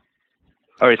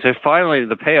 All right, so finally,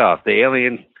 the payoff. The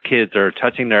alien kids are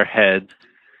touching their heads,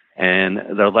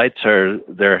 and their lights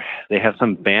they have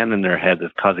some band in their head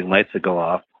that's causing lights to go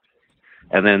off.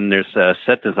 And then there's a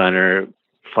set designer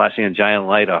flashing a giant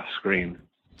light off screen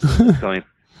going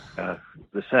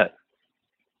the set.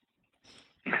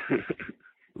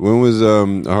 When was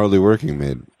Hardly Working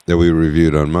made? That we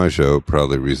reviewed on my show,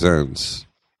 Proudly Resents.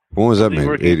 When was that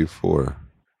made? 84.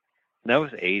 That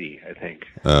was 80, I think.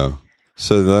 Oh.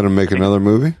 So they let him make another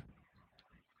movie?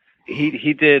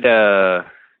 He did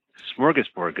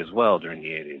Smorgasbord as well during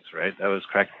the 80s, right? That was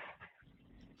correct.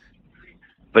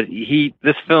 But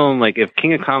this film, like, if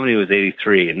King of Comedy was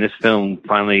 83, and this film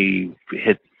finally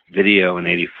hit video in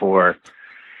 84,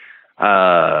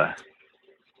 I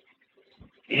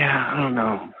don't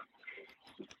know.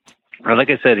 Or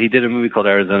like I said, he did a movie called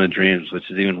Arizona Dreams,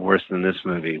 which is even worse than this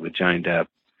movie with Johnny Depp.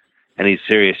 And he's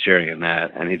serious Jerry in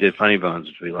that. And he did Funny Bones,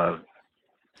 which we love.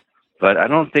 But I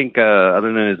don't think,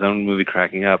 other than his own movie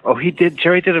Cracking Up. Oh,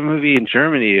 Jerry did a movie in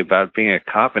Germany about being a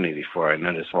cop in 84, I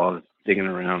noticed while I was digging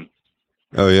around.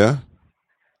 Oh, yeah?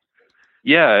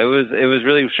 Yeah, it was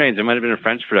really strange. It might have been a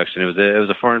French production. It was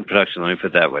a foreign production, let me put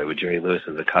it that way, with Jerry Lewis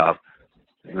as a cop.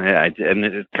 And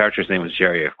the character's name was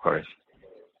Jerry, of course.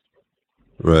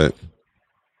 Right.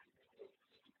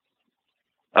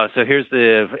 So here's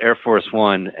the Air Force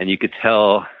One, and you could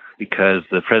tell because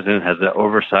the president has an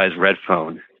oversized red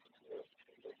phone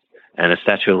and a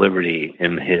Statue of Liberty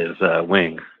in his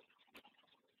wing.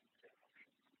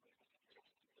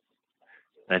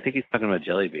 And I think he's talking about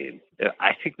Jelly Bean.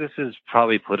 I think this is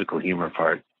probably political humor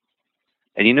part.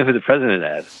 And you know who the president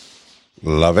is?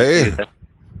 Lovey.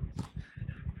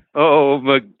 Oh,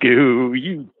 Magoo,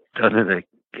 you've done it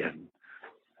again.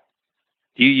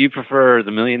 Do you prefer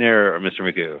The Millionaire or Mr.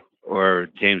 Magoo or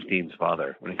James Dean's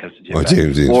father when it comes to Jim Backus?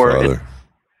 James Dean's father.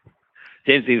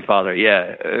 James Dean's father,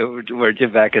 yeah. Where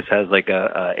Jim Backus has like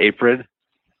a apron.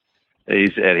 And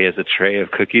he has a tray of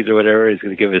cookies or whatever. He's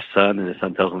going to give his son, and his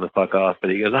son tells him to fuck off.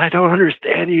 But he goes, "I don't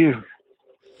understand you."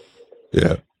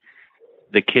 Yeah.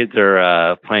 The kids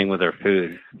are playing with their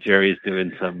food. Jerry's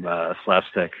doing some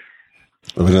slapstick.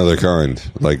 Of another kind.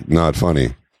 Like, not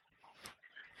funny.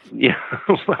 Yeah.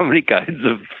 How many kinds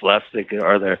of slapstick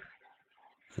are there?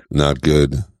 Not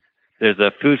good. There's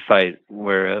a food fight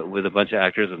with a bunch of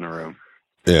actors in the room.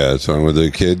 Yeah, it's fine with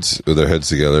the kids with their heads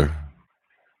together.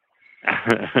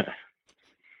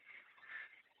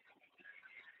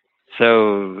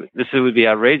 So this would be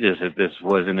outrageous if this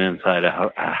wasn't inside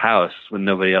a house with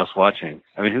nobody else watching.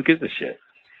 I mean, who gives a shit?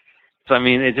 So, I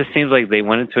mean, it just seems like they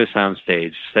went into a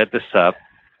soundstage, set this up,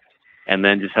 and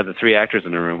then just had the three actors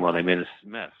in the room while they made a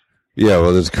mess. Yeah,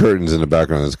 well, there's curtains in the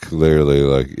background. It's clearly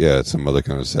like, yeah, it's some other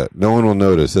kind of set. No one will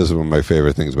notice. This is one of my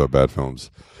favorite things about bad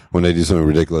films. When they do something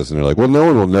ridiculous and they're like, well, no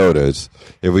one will notice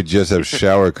if we just have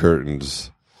shower curtains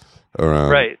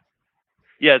around. Right.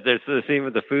 Yeah, there's the scene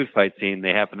with the food fight scene.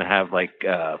 They happen to have like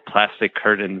plastic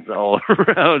curtains all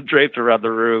around, draped around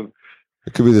the room.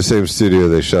 It could be the same studio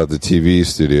they shot the TV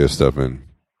studio stuff in.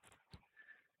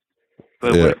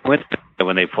 But yeah.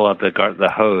 When they pull out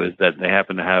the hose, that they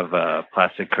happen to have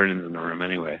plastic curtains in the room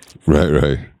anyway.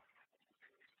 Right.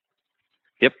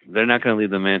 Yep, they're not going to leave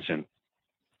the mansion.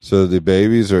 So the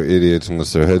babies are idiots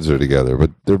unless their heads are together, but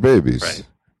they're babies. Right.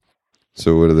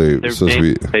 So what are they They're supposed to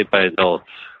be? Played by adults.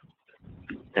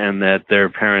 And that their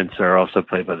parents are also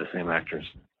played by the same actors.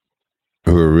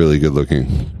 Who are really good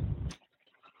looking.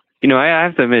 You know, I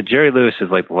have to admit, Jerry Lewis is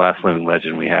like the last living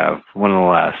legend we have. One of the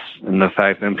last. And the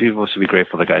fact that people should be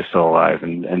grateful the guy's still alive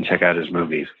and check out his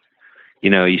movies. You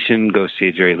know, you shouldn't go see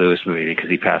a Jerry Lewis movie because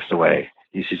he passed away.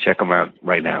 You should check him out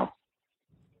right now.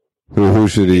 Who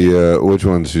should he, which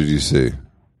one should you see?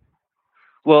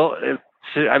 Well,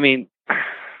 I mean,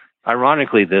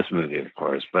 ironically, this movie, of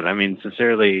course, but I mean,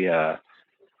 sincerely,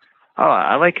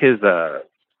 I like his The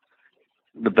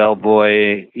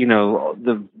Bellboy,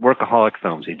 the workaholic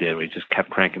films he did. We just kept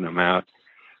cranking them out.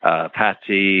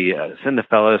 Patsy,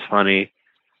 Cinderella is funny.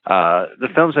 The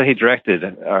films that he directed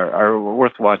are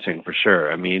worth watching for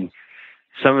sure. I mean,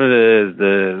 some of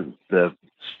the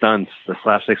stunts, the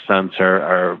slapstick stunts,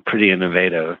 are pretty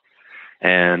innovative,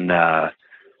 and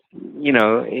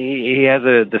he has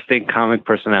a distinct comic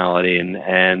personality,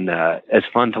 and it's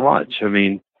fun to watch. I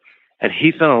mean, and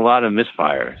he's done a lot of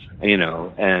misfires,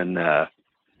 and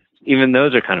even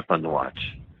those are kind of fun to watch.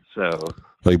 So,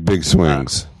 like big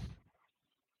swings.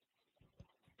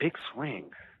 Big swing.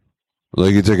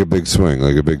 Like you take a big swing,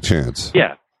 like a big chance.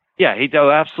 Yeah, he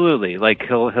does absolutely. Like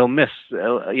he'll miss,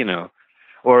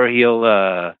 or he'll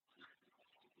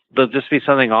there'll just be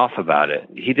something off about it.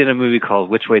 He did a movie called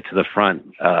Which Way to the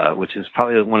Front, which is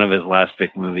probably one of his last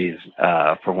big movies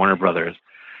for Warner Brothers,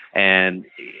 and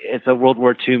it's a World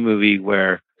War II movie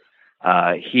where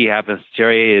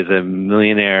Jerry is a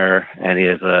millionaire and he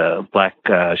has a black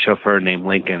chauffeur named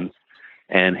Lincoln.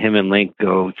 And him and Link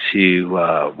go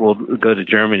to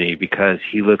Germany because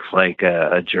he looks like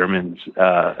a German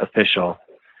official,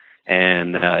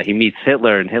 and he meets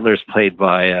Hitler, and Hitler's played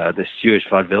by this Jewish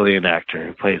vaudevillian actor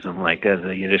who plays him like as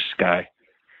a Yiddish guy,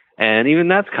 and even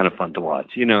that's kind of fun to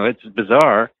watch. It's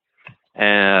bizarre,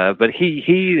 but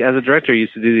he as a director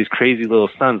used to do these crazy little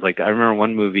stunts. Like I remember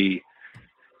one movie,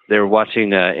 they were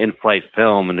watching an in-flight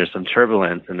film, and there's some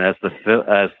turbulence, and as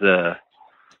the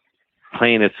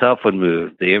plane itself would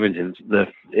move, the image in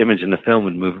the film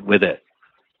would move with it.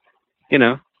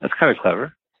 That's kind of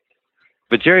clever.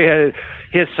 But Jerry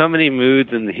has so many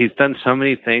moods, and he's done so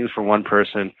many things for one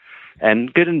person,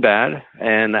 and good and bad.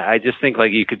 And I just think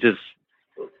like you could just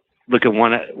look at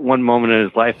one moment in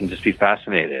his life and just be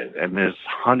fascinated. And there's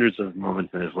hundreds of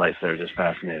moments in his life that are just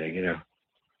fascinating.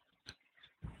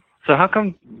 So how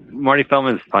come Marty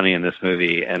Feldman's funny in this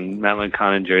movie and Madeline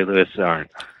Kahn and Jerry Lewis aren't?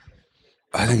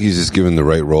 I think he's just given the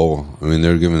right role. I mean,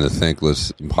 they're given the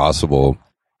thankless, impossible,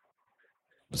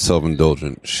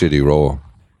 self-indulgent, shitty role.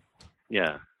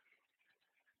 Yeah.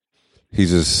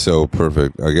 He's just so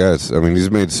perfect, I guess. I mean,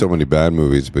 he's made so many bad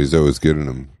movies, but he's always good in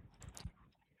them.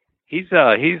 He's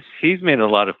made a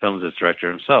lot of films as director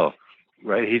himself,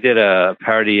 right? He did a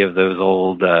parody of those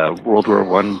old World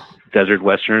War I desert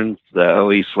westerns, the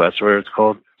O East West, whatever it's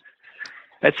called.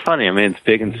 It's funny. I mean, it's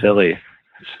big and silly.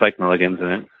 Spike Milligan's in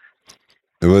it.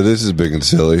 Well, this is big and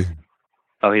silly.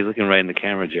 Oh, he's looking right in the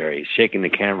camera, Jerry. He's shaking the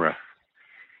camera.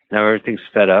 Now everything's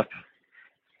sped up.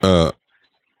 They're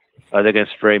going to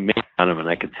spray mace on him, and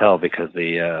I could tell because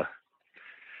they have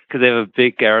a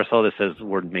big aerosol that says the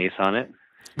word mace on it.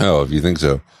 Oh, if you think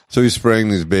so. So he's spraying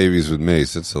these babies with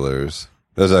mace. That's hilarious.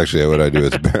 That's actually what I do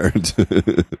as a parent.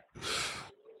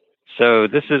 So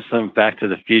this is some Back to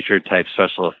the Future type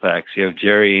special effects. You have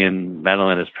Jerry and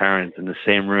Madeline as parents in the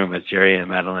same room as Jerry and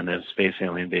Madeline as space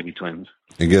alien baby twins.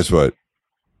 And guess what?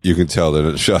 You can tell that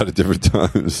it's shot at different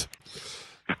times.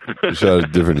 Shot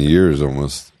at different years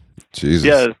almost. Jesus.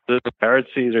 Yeah, the parrot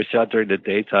scenes are shot during the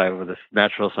daytime with the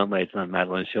natural sunlight on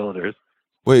Madeline's shoulders.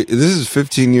 Wait, this is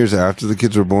 15 years after the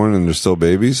kids were born and they're still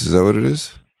babies? Is that what it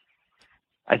is?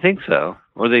 I think so.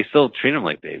 Or they still treat them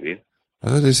like babies. I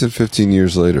thought they said 15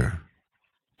 years later.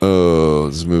 Oh,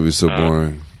 this movie's so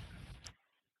boring.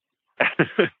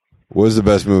 What's the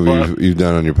best movie you've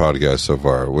done on your podcast so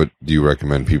far? What do you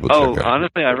recommend people check out?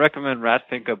 Honestly, I recommend Rat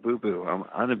Finka Boo Boo. I'm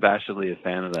unabashedly a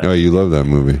fan of that. Oh, you love that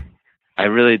movie. I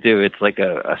really do. It's like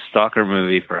a stalker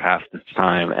movie for half the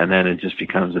time, and then it just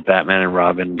becomes a Batman and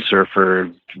Robin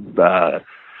surfer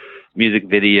music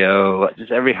video.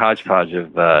 Just every hodgepodge of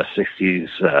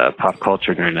 60s pop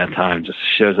culture during that time just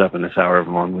shows up in this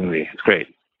hour-long movie. It's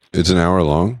great. It's an hour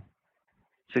long?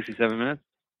 67 minutes?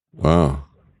 Wow.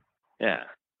 Yeah.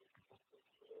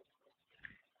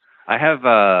 I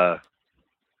have,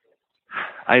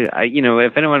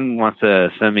 if anyone wants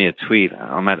to send me a tweet,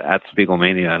 I'm at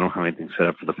Spiegelmania. I don't have anything set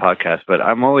up for the podcast, but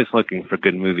I'm always looking for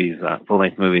good movies,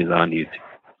 full-length movies on YouTube.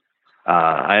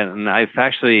 I've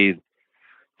actually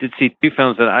did see two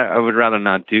films that I would rather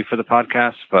not do for the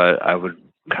podcast, but I would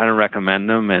kind of recommend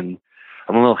them, and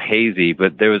I'm a little hazy,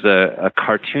 but there was a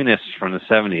cartoonist from the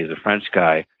 70s, a French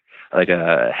guy, like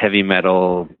a heavy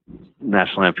metal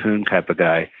National Lampoon type of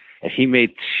guy, and he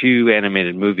made two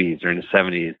animated movies during the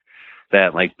 70s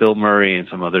that like Bill Murray and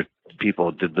some other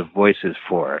people did the voices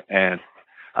for. And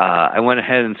I went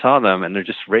ahead and saw them, and they're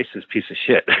just racist piece of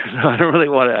shit. So I don't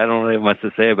really have much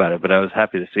to say about it, but I was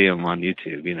happy to see them on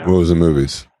YouTube, What was the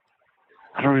movies?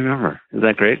 I don't remember. Is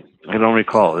that great? I don't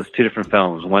recall. It's two different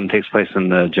films. One takes place in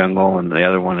the jungle, and the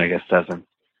other one, I guess, doesn't.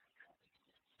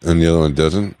 And the other one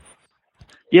doesn't?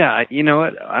 Yeah, you know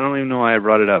what? I don't even know why I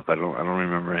brought it up. I don't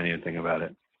remember anything about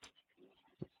it.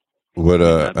 What?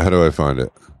 How do I find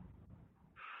it?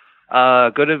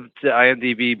 Go to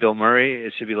IMDb, Bill Murray.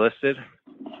 It should be listed.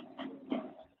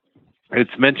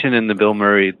 It's mentioned in the Bill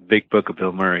Murray, Big Book of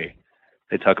Bill Murray.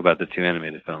 They talk about the two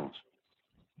animated films.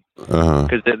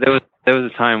 Because there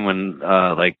was a time when,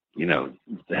 the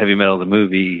Heavy Metal, the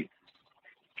movie,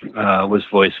 was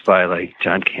voiced by like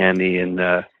John Candy and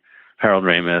Harold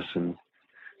Ramis, and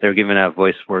they were giving out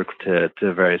voice work to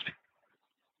various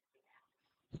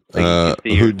people.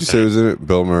 Who did you say was in it?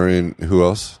 Bill Murray and who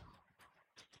else?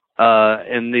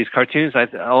 In these cartoons,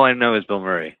 all I know is Bill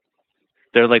Murray.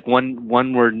 They're like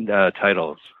one word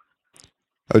titles.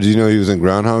 Oh, do you know he was in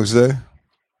Groundhog's Day?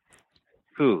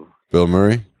 Who? Bill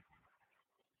Murray?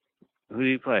 Who do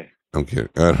you play? I'm kidding.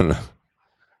 I don't know.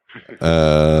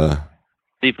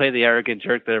 Did he play the arrogant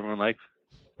jerk that everyone likes?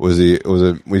 Was it,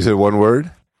 we said one word?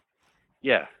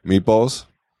 Yeah. Meatballs?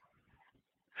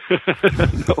 No.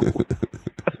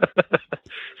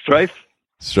 Stripes?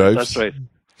 Stripes? That's right.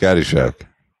 Caddyshack. That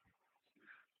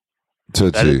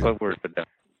Tootsie. is one word, but no.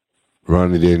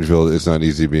 Ronnie Dangerfield, It's Not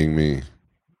Easy Being Me.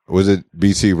 Was it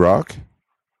BC Rock?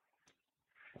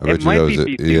 It might be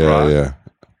BC Rock. Yeah.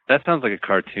 That sounds like a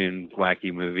cartoon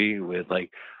wacky movie with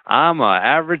like, I'm a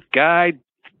average guy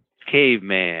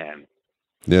caveman.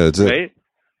 Yeah, that's it. Right?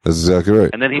 That's exactly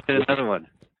right. And then he did another one.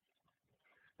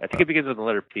 I think it begins with the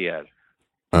letter P. Ed.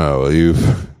 Oh, well,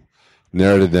 you've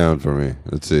narrowed it down for me.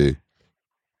 Let's see.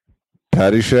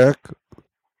 Caddyshack?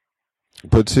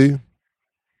 Putsy?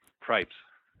 Pripes?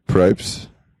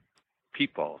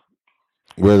 Peatball.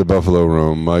 Where the Buffalo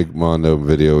Roam, Mike Mondo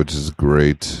video, which is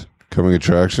great. Coming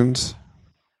Attractions?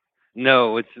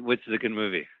 No, which is a good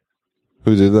movie.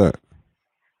 Who did that?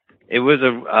 It was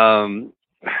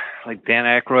like Dan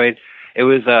Aykroyd. It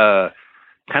was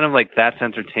kind of like That's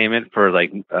Entertainment for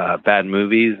like bad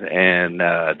movies, and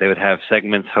they would have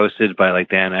segments hosted by like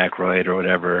Dan Aykroyd or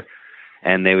whatever,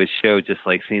 and they would show just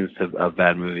like scenes of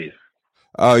bad movies.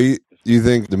 Oh, you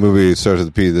think the movie starts with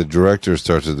the P? The director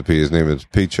starts with the P. His name is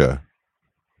Picha.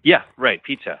 Yeah, right,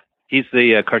 Picha. He's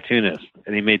the cartoonist,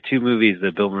 and he made two movies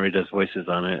that Bill Murray does voices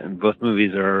on it, and both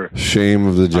movies are... Shame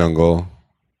of the Jungle.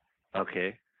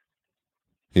 Okay.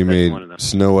 He made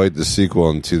Snow White, the sequel,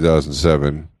 in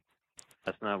 2007.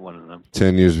 That's not one of them.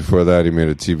 10 years before that, he made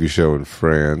a TV show in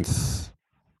France.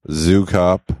 Zoo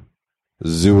Cop,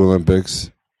 Zoo Olympics,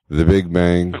 The Big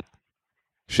Bang,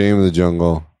 Shame of the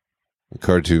Jungle,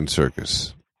 Cartoon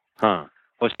Circus. Huh.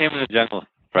 Well, Shame of the Jungle,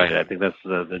 right, I think that's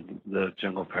the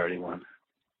jungle parody one.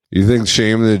 You think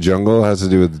Shame of the Jungle has to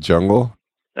do with the jungle?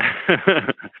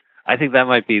 I think that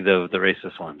might be the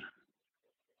racist one.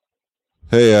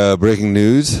 Hey, breaking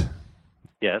news.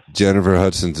 Yes. Jennifer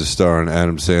Hudson to star in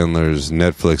Adam Sandler's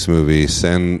Netflix movie,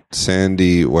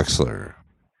 Sandy Wexler.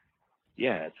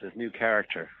 Yeah, it's his new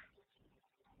character.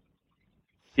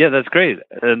 Yeah, that's great.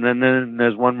 And then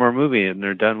there's one more movie, and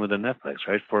they're done with the Netflix,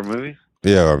 right? 4 movies?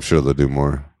 Yeah, I'm sure they'll do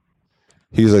more.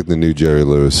 He's like the new Jerry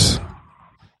Lewis.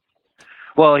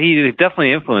 Well, he's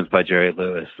definitely influenced by Jerry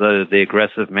Lewis, the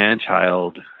aggressive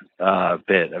man-child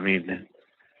bit. I mean,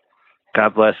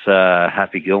 God bless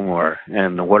Happy Gilmore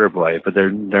and the Waterboy, but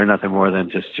they're nothing more than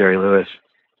just Jerry Lewis.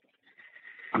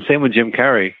 Same with Jim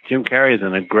Carrey. Jim Carrey is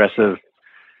an aggressive,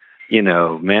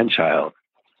 man-child.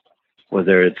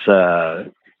 Whether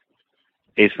it's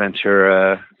Ace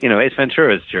Ventura, Ace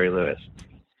Ventura is Jerry Lewis.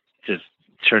 Just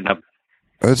turned up.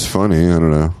 That's funny. I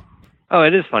don't know. Oh,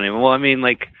 it is funny. Well, I mean,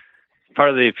 like,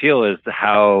 part of the appeal is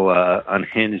how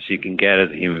unhinged you can get as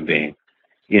a human being,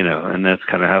 and that's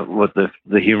kind of what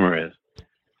the humor is.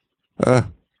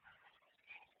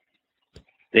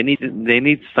 They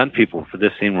need stunt people for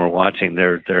this scene we're watching.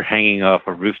 They're hanging off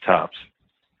of rooftops.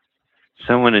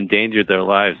 Someone endangered their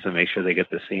lives to make sure they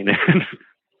get the scene in.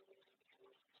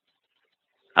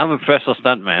 I'm a professional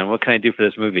stuntman. What can I do for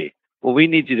this movie? Well, we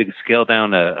need you to scale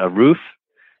down a roof.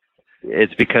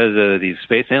 It's because of these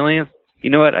space aliens.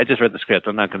 You know what? I just read the script.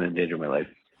 I'm not going to endanger my life.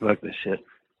 Fuck this shit.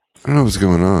 I don't know what's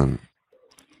going on.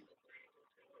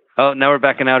 Oh, now we're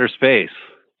back in outer space.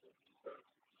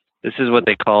 This is what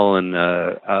they call in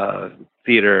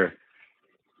theater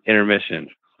intermission,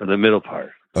 or the middle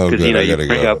part. Oh, good. I gotta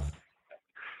go.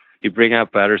 You bring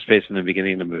up outer space in the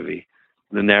beginning of the movie.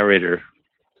 The narrator,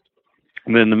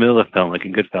 and then in the middle of the film, like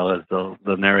in Goodfellas,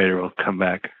 the narrator will come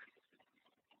back.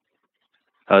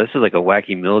 Oh, this is like a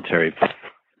wacky military,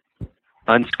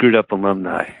 unscrewed up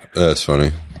alumni. That's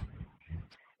funny.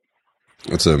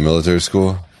 It's a military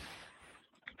school?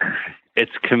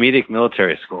 It's comedic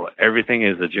military school. Everything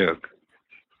is a joke.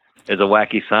 There's a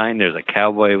wacky sign. There's a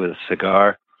cowboy with a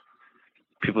cigar.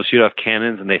 People shoot off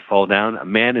cannons and they fall down. A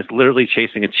man is literally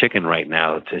chasing a chicken right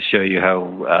now to show you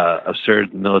how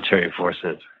absurd the military force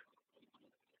is.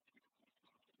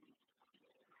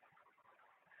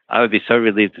 I would be so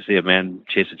relieved to see a man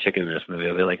chase a chicken in this movie.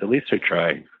 I'd be like, at least they're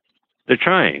trying. They're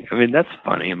trying. I mean, that's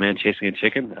funny. A man chasing a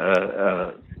chicken,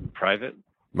 private.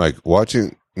 Mike,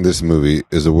 watching this movie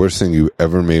is the worst thing you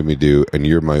ever made me do, and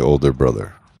you're my older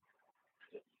brother.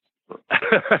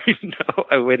 I know.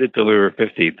 I waited till we were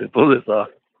 50 to pull this off.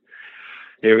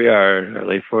 Here we are, in our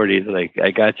late 40s. Like,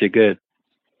 I got you good.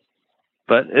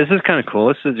 But this is kind of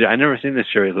cool. I've never seen this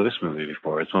Jerry Lewis movie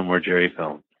before. It's one more Jerry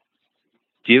film.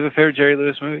 Do you have a favorite Jerry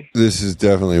Lewis movie? This is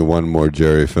definitely one more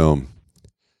Jerry film.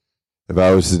 If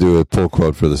I was to do a pull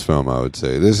quote for this film, I would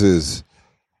say, this is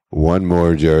one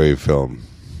more Jerry film.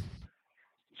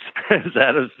 Says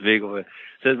Adam Spiegelman.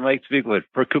 Says Mike Spiegelman.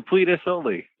 For completeness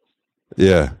only.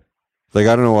 Yeah. Like,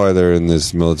 I don't know why they're in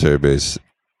this military base.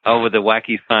 Oh, with the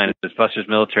wacky sign. It's Buster's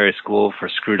Military School for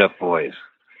Screwed Up Boys.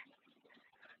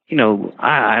 You know,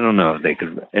 I don't know if they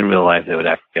could, in real life, they would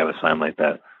actually have a sign like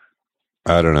that.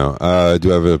 I don't know.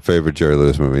 Do I have a favorite Jerry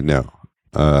Lewis movie? No.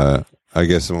 I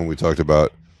guess the one we talked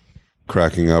about,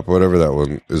 Cracking Up, whatever, that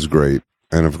one is great.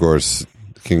 And, of course,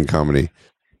 King Comedy.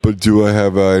 But do I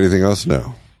have anything else?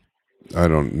 No. I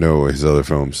don't know his other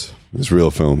films. His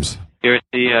real films. You ever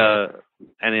see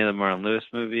any of the Martin Lewis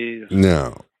movies?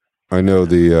 No. I know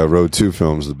the Road 2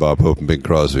 films with Bob Hope and Bing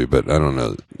Crosby, but I don't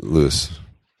know Lewis.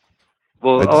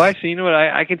 Well, actually, you know what?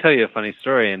 I can tell you a funny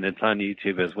story, and it's on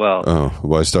YouTube as well. Oh,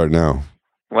 why start now?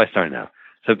 Why start now?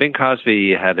 So Bing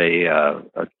Crosby had a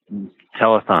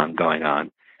telethon going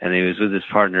on, and he was with his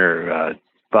partner,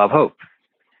 Bob Hope.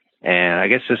 And I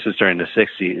guess this was during the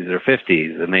 60s or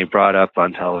 50s, and they brought up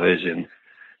on television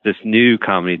this new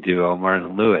comedy duo,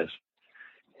 Martin Lewis.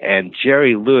 And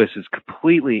Jerry Lewis is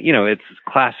completely, you know, it's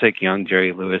classic young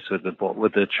Jerry Lewis with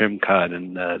the trim cut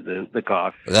and the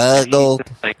cough. With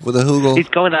a hoogle. He's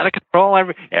going out of control.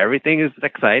 Everything is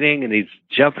exciting, and he's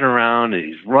jumping around, and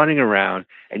he's running around.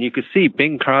 And you could see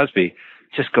Bing Crosby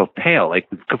just go pale, like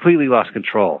completely lost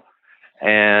control.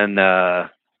 And Bob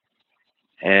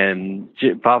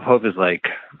Hope is like,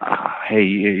 hey,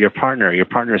 your partner is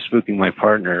spooking my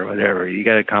partner, or whatever. You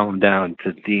got to calm him down,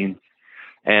 to Dean.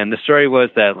 And the story was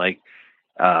that, like,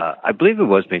 I believe it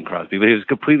was Bing Crosby, but he was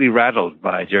completely rattled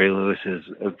by Jerry Lewis's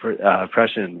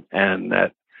impression, and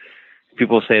that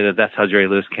people say that that's how Jerry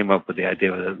Lewis came up with the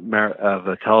idea of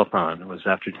a telethon. It was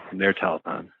after their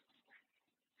telethon.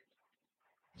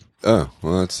 Oh,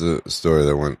 well, that's a story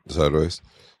that went sideways.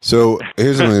 So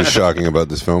here's something that's shocking about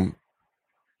this film.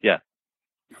 Yeah.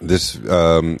 This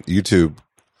YouTube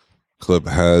clip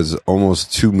has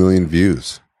almost 2 million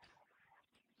views.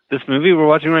 This movie we're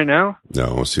watching right now? No,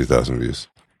 almost 2,000 views.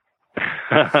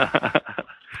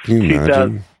 Can you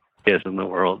imagine? Yes, in the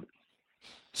world.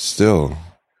 Still,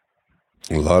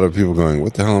 a lot of people going,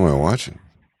 what the hell am I watching?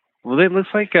 Well, it looks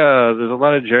like there's a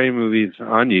lot of Jerry movies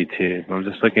on YouTube. I'm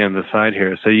just looking on the side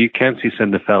here. So you can see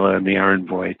Cinderfella and The Iron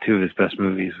Boy, two of his best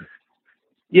movies.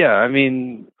 Yeah, I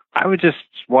mean, I would just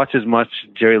watch as much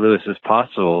Jerry Lewis as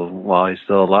possible while he's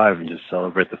still alive and just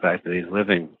celebrate the fact that he's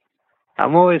living.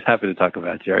 I'm always happy to talk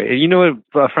about Jerry. You know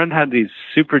what? A friend had these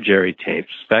Super Jerry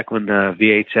tapes back when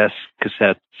VHS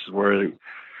cassettes were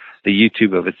the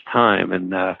YouTube of its time,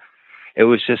 and it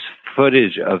was just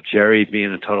footage of Jerry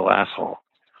being a total asshole.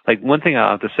 Like, one thing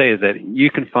I'll have to say is that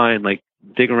you can find, like,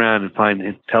 dig around and find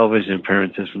television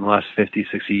appearances from the last 50,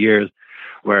 60 years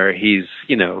where he's,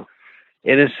 you know,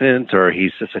 innocent or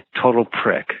he's just a total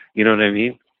prick. You know what I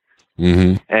mean?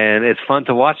 Mm-hmm. And it's fun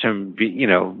to watch him,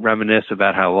 reminisce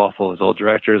about how awful his old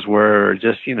directors were, or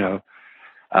just,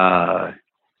 I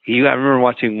remember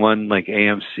watching one like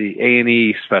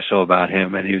A&E special about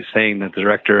him, and he was saying that the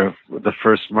director of the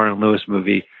first Martin Lewis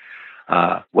movie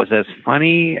was as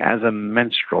funny as a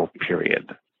menstrual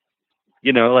period.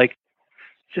 And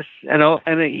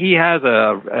he has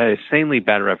a insanely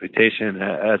bad reputation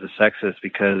as a sexist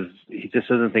because he just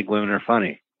doesn't think women are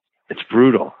funny. It's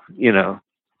brutal,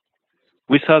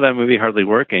 We saw that movie Hardly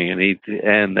Working, and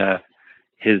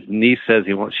his niece says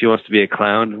she wants to be a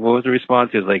clown. What was the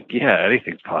response? He was like, "Yeah,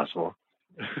 anything's possible."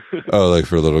 Oh, like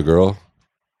for a little girl?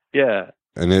 Yeah.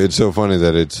 And it's so funny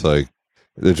that it's like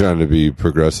they're trying to be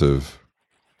progressive.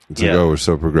 It's like, oh, we're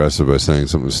so progressive by saying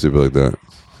something stupid like that.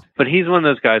 But he's one of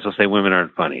those guys who'll say women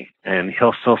aren't funny, and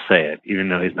he'll still say it, even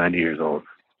though he's 90 years old.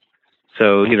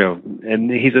 So,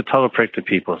 and he's a total prick to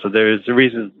people. So there's a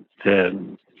reason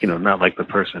to, not like the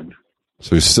person.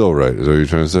 So he's still right, is that what you're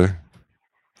trying to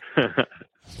say?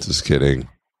 Just kidding.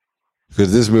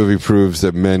 Because this movie proves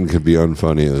that men can be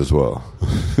unfunny as well.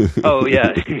 Oh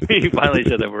yeah, he finally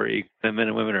said that that men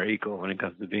and women are equal when it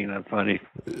comes to being unfunny.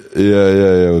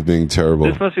 Yeah, with being terrible.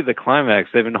 This must be the climax.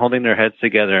 They've been holding their heads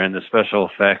together, and the special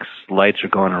effects lights are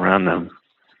going around them.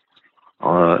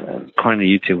 According to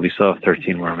YouTube, we still have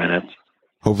 13 more minutes.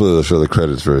 Hopefully they'll show the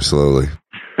credits very slowly.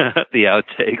 The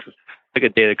outtakes, like a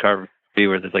Data Carver movie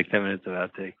where there's like 10 minutes of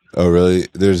outtakes. Oh, really?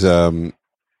 There's again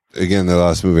the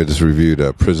last movie I just reviewed,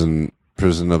 Prison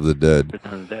of the Dead.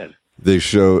 Prison of the Dead. They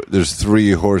show there's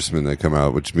 3 horsemen that come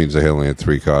out, which means they only had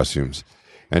 3 costumes,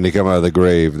 and they come out of the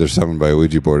grave. They're summoned by a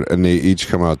Ouija board, and they each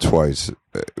come out twice.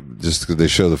 Just 'cause they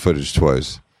show the footage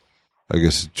twice. I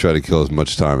guess try to kill as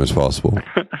much time as possible.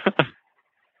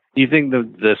 Do you think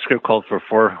the script called for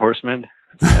 4 horsemen?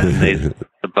 And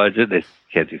the budget, they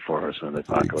can't do 4 horsemen. That's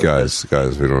not good. Guys,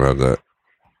 we don't have that.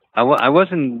 I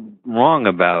wasn't wrong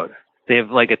about, they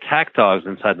have like attack dogs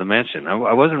inside the mansion.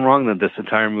 I wasn't wrong that this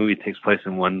entire movie takes place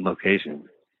in one location.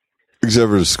 Except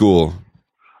for the school.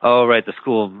 Oh, right, the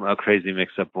school of crazy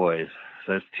mixed-up boys.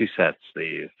 So that's 2 sets they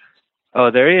used. Oh,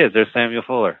 there he is. There's Samuel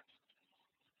Fuller.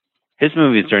 His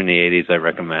movies during the 80s I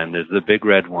recommend. There's The Big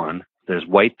Red One. There's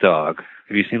White Dog.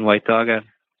 Have you seen White Dog, Ed?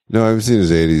 No, I haven't seen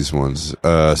his 80s ones.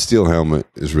 Steel Helmet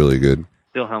is really good.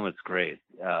 Steel Helmet's great.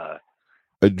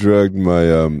 I dragged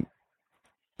my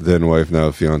then wife,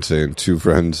 now fiance, and 2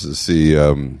 friends to see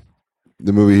the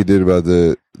movie he did about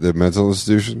the mental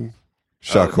institution.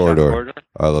 Shock Corridor.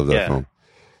 I love that film.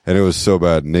 And it was so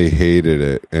bad, and they hated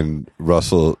it. And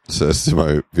Russell says to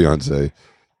my fiance,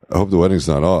 I hope the wedding's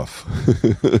not off.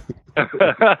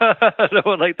 No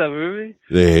one liked that movie?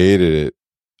 They hated it.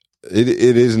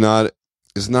 It is not.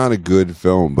 It's not a good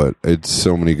film, but it's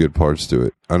so many good parts to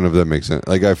it. I don't know if that makes sense.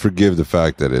 Like, I forgive the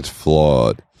fact that it's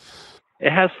flawed.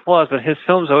 It has flaws, but his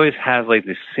films always have like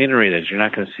the scenery that you're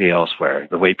not going to see elsewhere.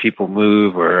 The way people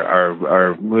move or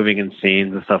are moving in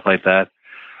scenes and stuff like that.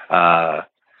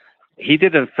 He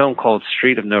did a film called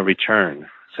Street of No Return,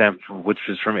 which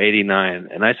was from '89,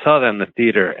 and I saw that in the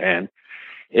theater, and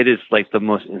it is like the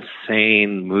most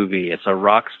insane movie. It's a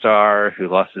rock star who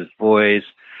lost his voice,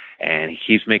 and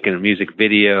he's making a music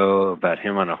video about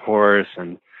him on a horse,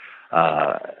 and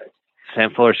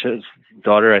Sam Fuller's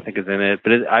daughter, I think, is in it.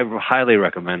 But I highly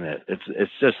recommend it.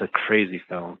 It's just a crazy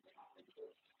film.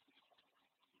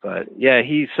 But yeah,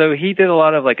 he did a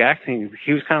lot of like acting.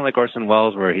 He was kind of like Orson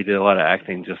Welles, where he did a lot of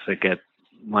acting just to get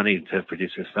money to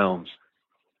produce his films.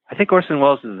 I think Orson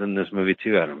Welles is in this movie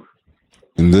too, Adam.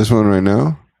 In this one right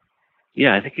now?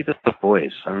 Yeah, I think he does the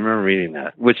voice. I remember reading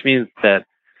that, which means that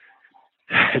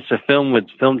it's a film with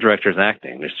film directors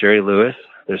acting. There's Jerry Lewis,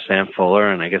 there's Sam Fuller,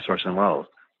 and I guess Orson Welles.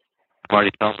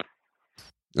 Marty Feldman.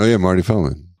 Oh yeah, Marty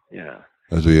Feldman. Yeah.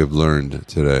 As we have learned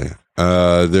today.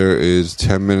 There is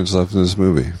 10 minutes left in this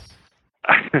movie.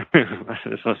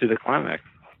 This must be the climax.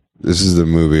 This is the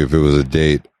movie. If it was a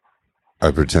date,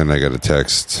 I pretend I got a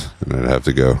text and I'd have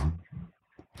to go.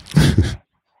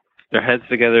 Their heads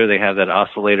together, they have that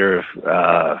oscillator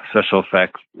special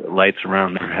effects lights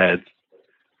around their heads.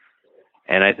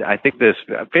 And I think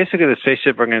basically the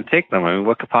spaceship are going to take them. I mean,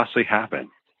 what could possibly happen?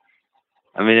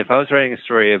 I mean, if I was writing a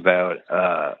story about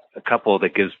a couple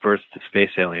that gives birth to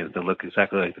space aliens that look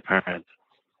exactly like the parents,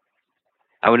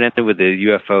 I would end it with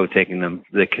the UFO taking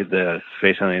the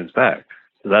space aliens back.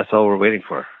 So that's all we're waiting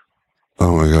for.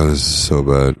 Oh my God, this is so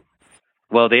bad.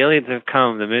 Well, the aliens have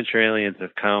come. The miniature aliens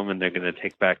have come, and they're going to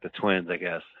take back the twins, I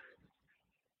guess.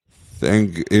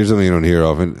 Here's something you don't hear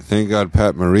often. Thank God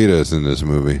Pat Morita is in this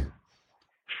movie.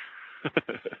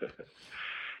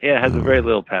 Yeah, it has a very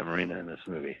little Pat Morita in this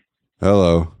movie.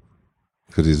 Hello.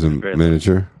 Because he's a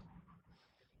miniature?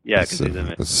 Yeah, because he's a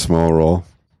miniature. That's a small role.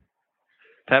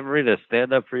 Pat Morita,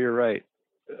 stand up for your right.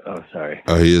 Oh, sorry.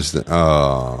 Oh, he is.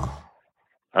 Oh.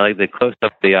 I like the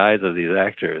close-up the eyes of these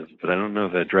actors, but I don't know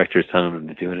if the director's telling them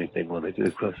to do anything while they do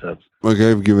the close-ups. Like,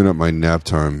 I've given up my nap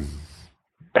time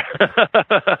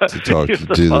to talk You're to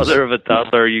the do father this. of a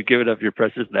toddler. You giving up your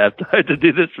precious nap time to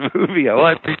do this movie. Oh,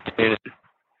 I appreciate it.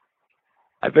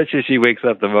 I bet you she wakes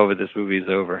up the moment this movie's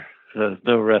over. So there's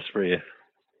no rest for you.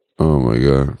 Oh my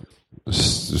God.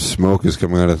 Smoke is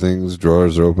coming out of things.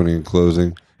 Drawers are opening and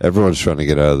closing. Everyone's trying to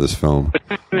get out of this film.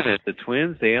 The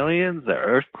twins, the aliens, the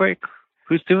earthquake.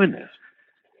 Who's doing this?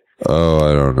 Oh,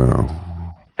 I don't know.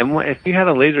 And if you had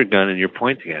a laser gun and you're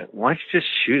pointing it, why don't you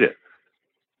just shoot it?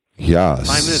 Yes.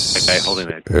 5 minutes, that guy holding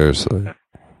it. Seriously.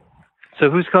 So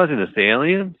who's causing this? The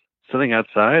aliens? Something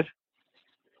outside?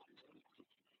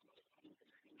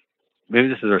 Maybe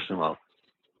this is Orson Welles.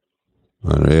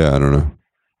 Yeah, I don't know.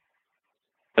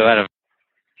 So Adam,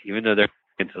 even though they're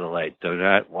into the light, do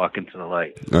not walk into the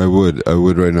light. I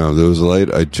would right now. If there was a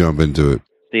light, I'd jump into it.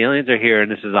 The aliens are here,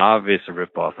 and this is obvious a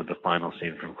ripoff of the final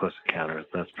scene from Close Encounters.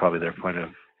 That's probably their point of.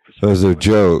 That was their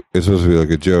joke. It's supposed to be like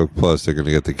a joke. Plus, they're going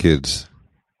to get the kids.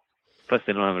 Plus,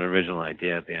 they don't have an original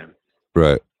idea at the end.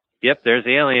 Right. Yep, there's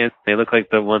the aliens. They look like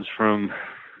the ones from.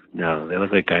 No, they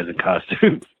look like guys in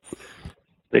costumes.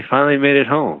 They finally made it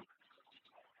home.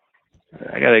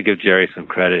 I gotta give Jerry some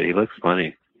credit. He looks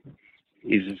funny.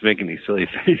 He's just making these silly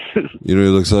faces. You know, he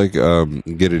looks like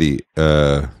Giddity,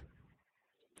 the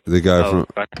guy from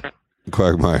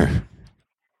Quagmire.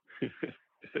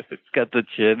 It's got the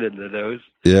chin and the nose.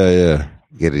 Yeah,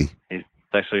 Giddity. He's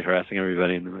actually harassing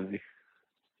everybody in the movie.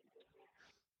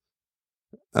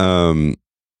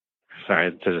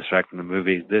 Sorry to distract from the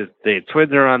movie. The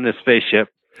twins are on this spaceship.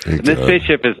 And this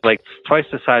spaceship is like twice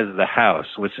the size of the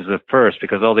house, which is a first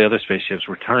because all the other spaceships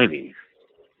were tiny.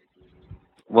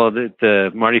 Well,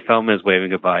 the Marty Feldman is waving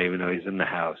goodbye even though he's in the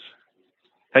house.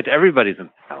 In fact, everybody's in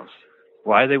the house.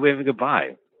 Why are they waving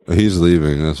goodbye? He's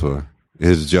leaving, that's why.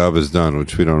 His job is done,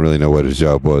 which we don't really know what his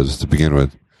job was to begin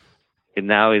with. And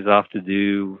now he's off to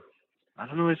do... I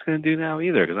don't know what he's going to do now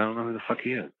either because I don't know who the fuck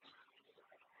he is.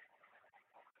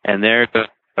 And there's a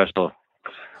special...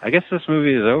 I guess this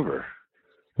movie is over.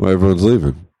 Well, everyone's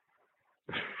leaving.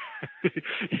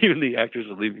 Even the actors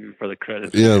are leaving before the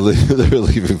credits. Yeah, they're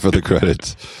leaving for the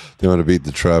credits. They want to beat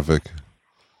the traffic.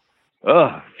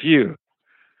 Oh, phew.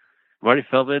 Marty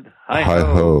Feldman,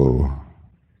 hi-ho.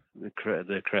 The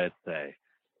credits say.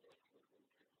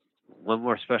 One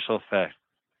more special effect.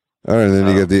 All right, then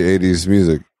you get the 80s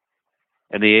music.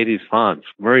 And the 80s fonts.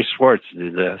 Murray Schwartz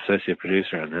is the associate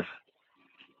producer on this.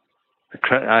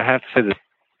 I have to say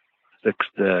that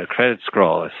the credit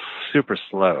scroll is super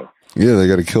slow. Yeah, they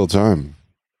got to kill time.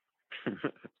 They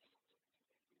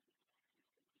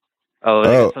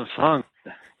got some songs.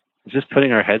 Just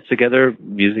Putting Our Heads Together,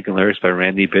 music and lyrics by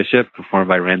Randy Bishop, performed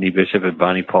by Randy Bishop and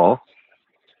Bonnie Paul.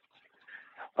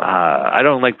 I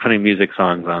don't like putting music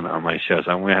songs on my show,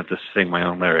 so I'm going to have to sing my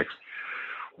own lyrics.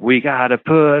 We got to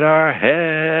put our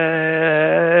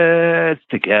heads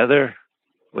together.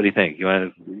 What do you think? You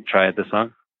want to try it, this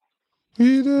song?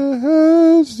 Put our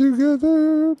heads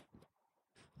together.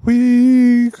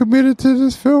 We committed to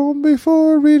this film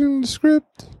before reading the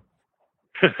script.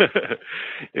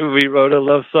 We wrote a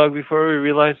love song before we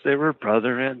realized they were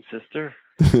brother and sister.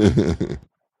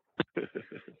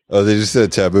 Oh, they just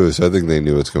said taboo, so I think they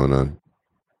knew what's going on.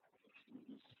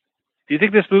 Do you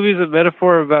think this movie is a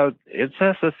metaphor about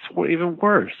incest? That's even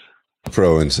worse.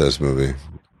 Pro-incest movie.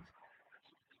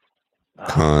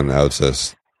 Con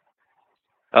outcest.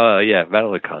 Yeah,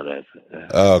 Battle of Con Ed.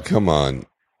 Oh, come on.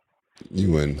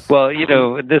 You win. Well,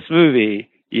 in this movie,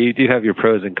 you do have your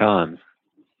pros and cons,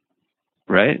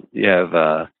 right? You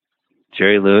have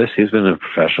Jerry Lewis, he's been a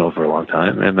professional for a long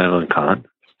time, and Madeline Kahn.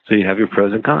 So you have your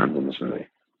pros and cons in this movie.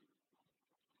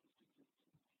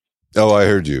 Oh, I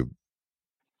heard you.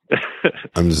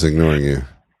 I'm just ignoring you.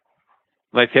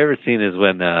 My favorite scene is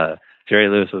when Jerry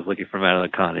Lewis was looking for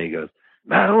Madeline Kahn, and he goes,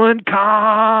 Madeline Kahn!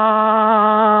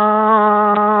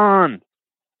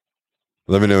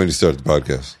 Let me know when you start the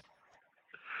podcast.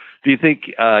 Do you think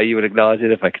you would acknowledge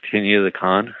it if I continue the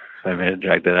con? If I made it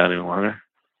drag that out any longer?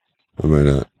 I might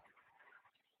not.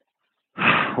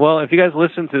 Well, if you guys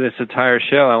listen to this entire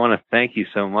show, I want to thank you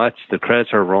so much. The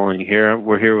credits are rolling here.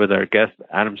 We're here with our guest,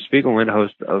 Adam Spiegelman,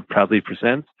 host of Proudly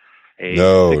Presents.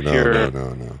 No.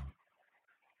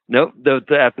 Nope,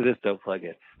 after this, don't plug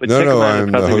it. But No,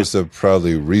 I'm the host of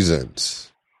Proudly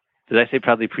Resents. Did I say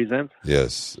Proudly Presents?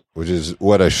 Yes, which is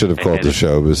what I should have called the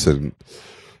show, but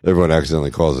everyone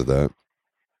accidentally calls it that.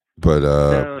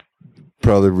 But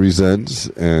Proudly Resents,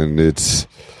 and it's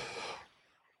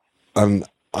on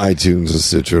iTunes and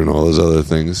Stitcher and all those other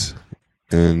things.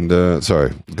 And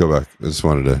sorry, go back. I just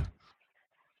wanted to.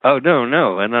 Oh no,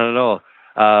 not at all.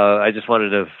 I just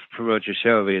wanted to promote your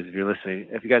show because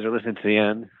if you guys are listening to the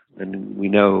end, then we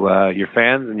know you're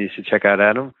fans, and you should check out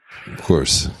Adam. Of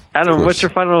course. Adam, what's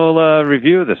your final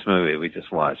review of this movie we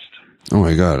just watched? Oh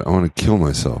my God, I want to kill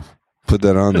myself. Put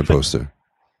that on the poster.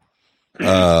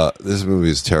 This movie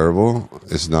is terrible.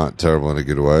 It's not terrible in a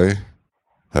good way.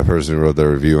 That person who wrote that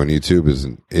review on YouTube is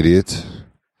an idiot.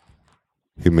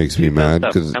 He makes me mad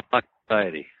because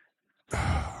society.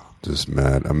 Just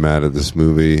mad. I'm mad at this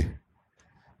movie.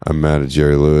 I'm mad at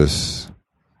Jerry Lewis.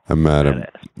 I'm mad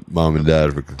at Mom and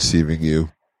Dad for conceiving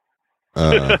you.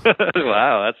 Wow,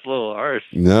 that's a little harsh.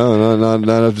 No, not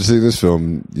after seeing this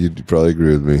film. You'd probably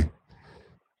agree with me.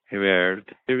 Here we are,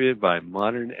 distributed by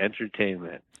Modern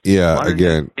Entertainment. Yeah, Modern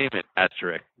again. Entertainment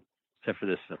asterisk, except for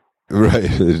this film. Right,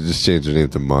 they just changed their name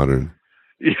to Modern.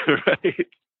 You're right.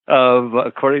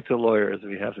 According to lawyers,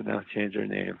 we have to now change our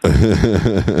name.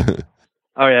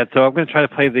 Oh, yeah. So I'm going to try to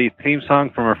play the theme song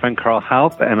from our friend Carl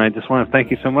Halp, and I just want to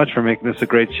thank you so much for making this a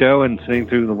great show and sitting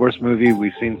through the worst movie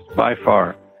we've seen by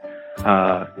far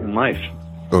in life.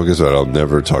 Oh, guess what? I'll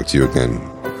never talk to you again.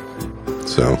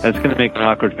 So That's going to make an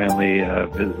awkward family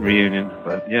reunion,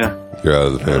 but yeah. you're out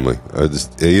of the family.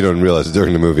 You don't realize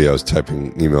during the movie I was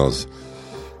typing emails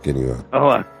getting you out.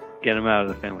 Oh, get him out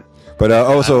of the family. But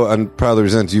also, on Proudly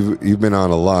Resents, you've been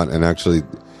on a lot, and actually,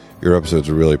 your episodes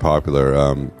are really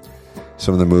popular.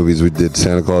 Some of the movies we did,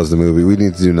 Santa Claus the movie. We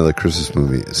need to do another Christmas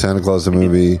movie. Santa Claus the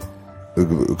movie,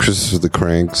 Christmas with the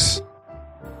Cranks.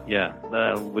 Yeah,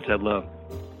 which I love.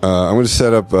 I'm going to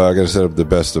set up. I got to set up the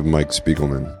best of Mike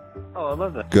Spiegelman. Oh, I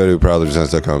love that. Go to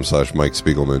proudlyresents.com/Mike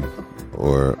Spiegelman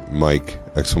or Mike !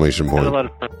 I had a lot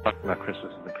of fun talking about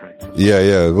Christmas with the Cranks.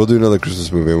 Yeah. We'll do another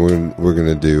Christmas movie, and we're going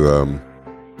to do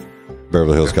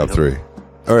Beverly Hills Cop 3.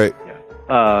 All right.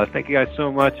 Yeah. Thank you guys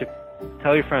so much.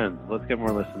 Tell your friends. Let's get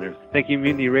more listeners. Thank you,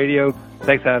 Mutiny Radio.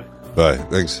 Thanks, Ad. Bye.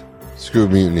 Thanks. Screw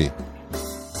Mutiny.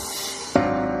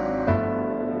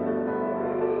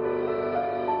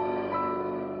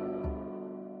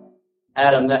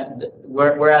 Adam,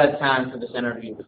 we're out of time for this interview.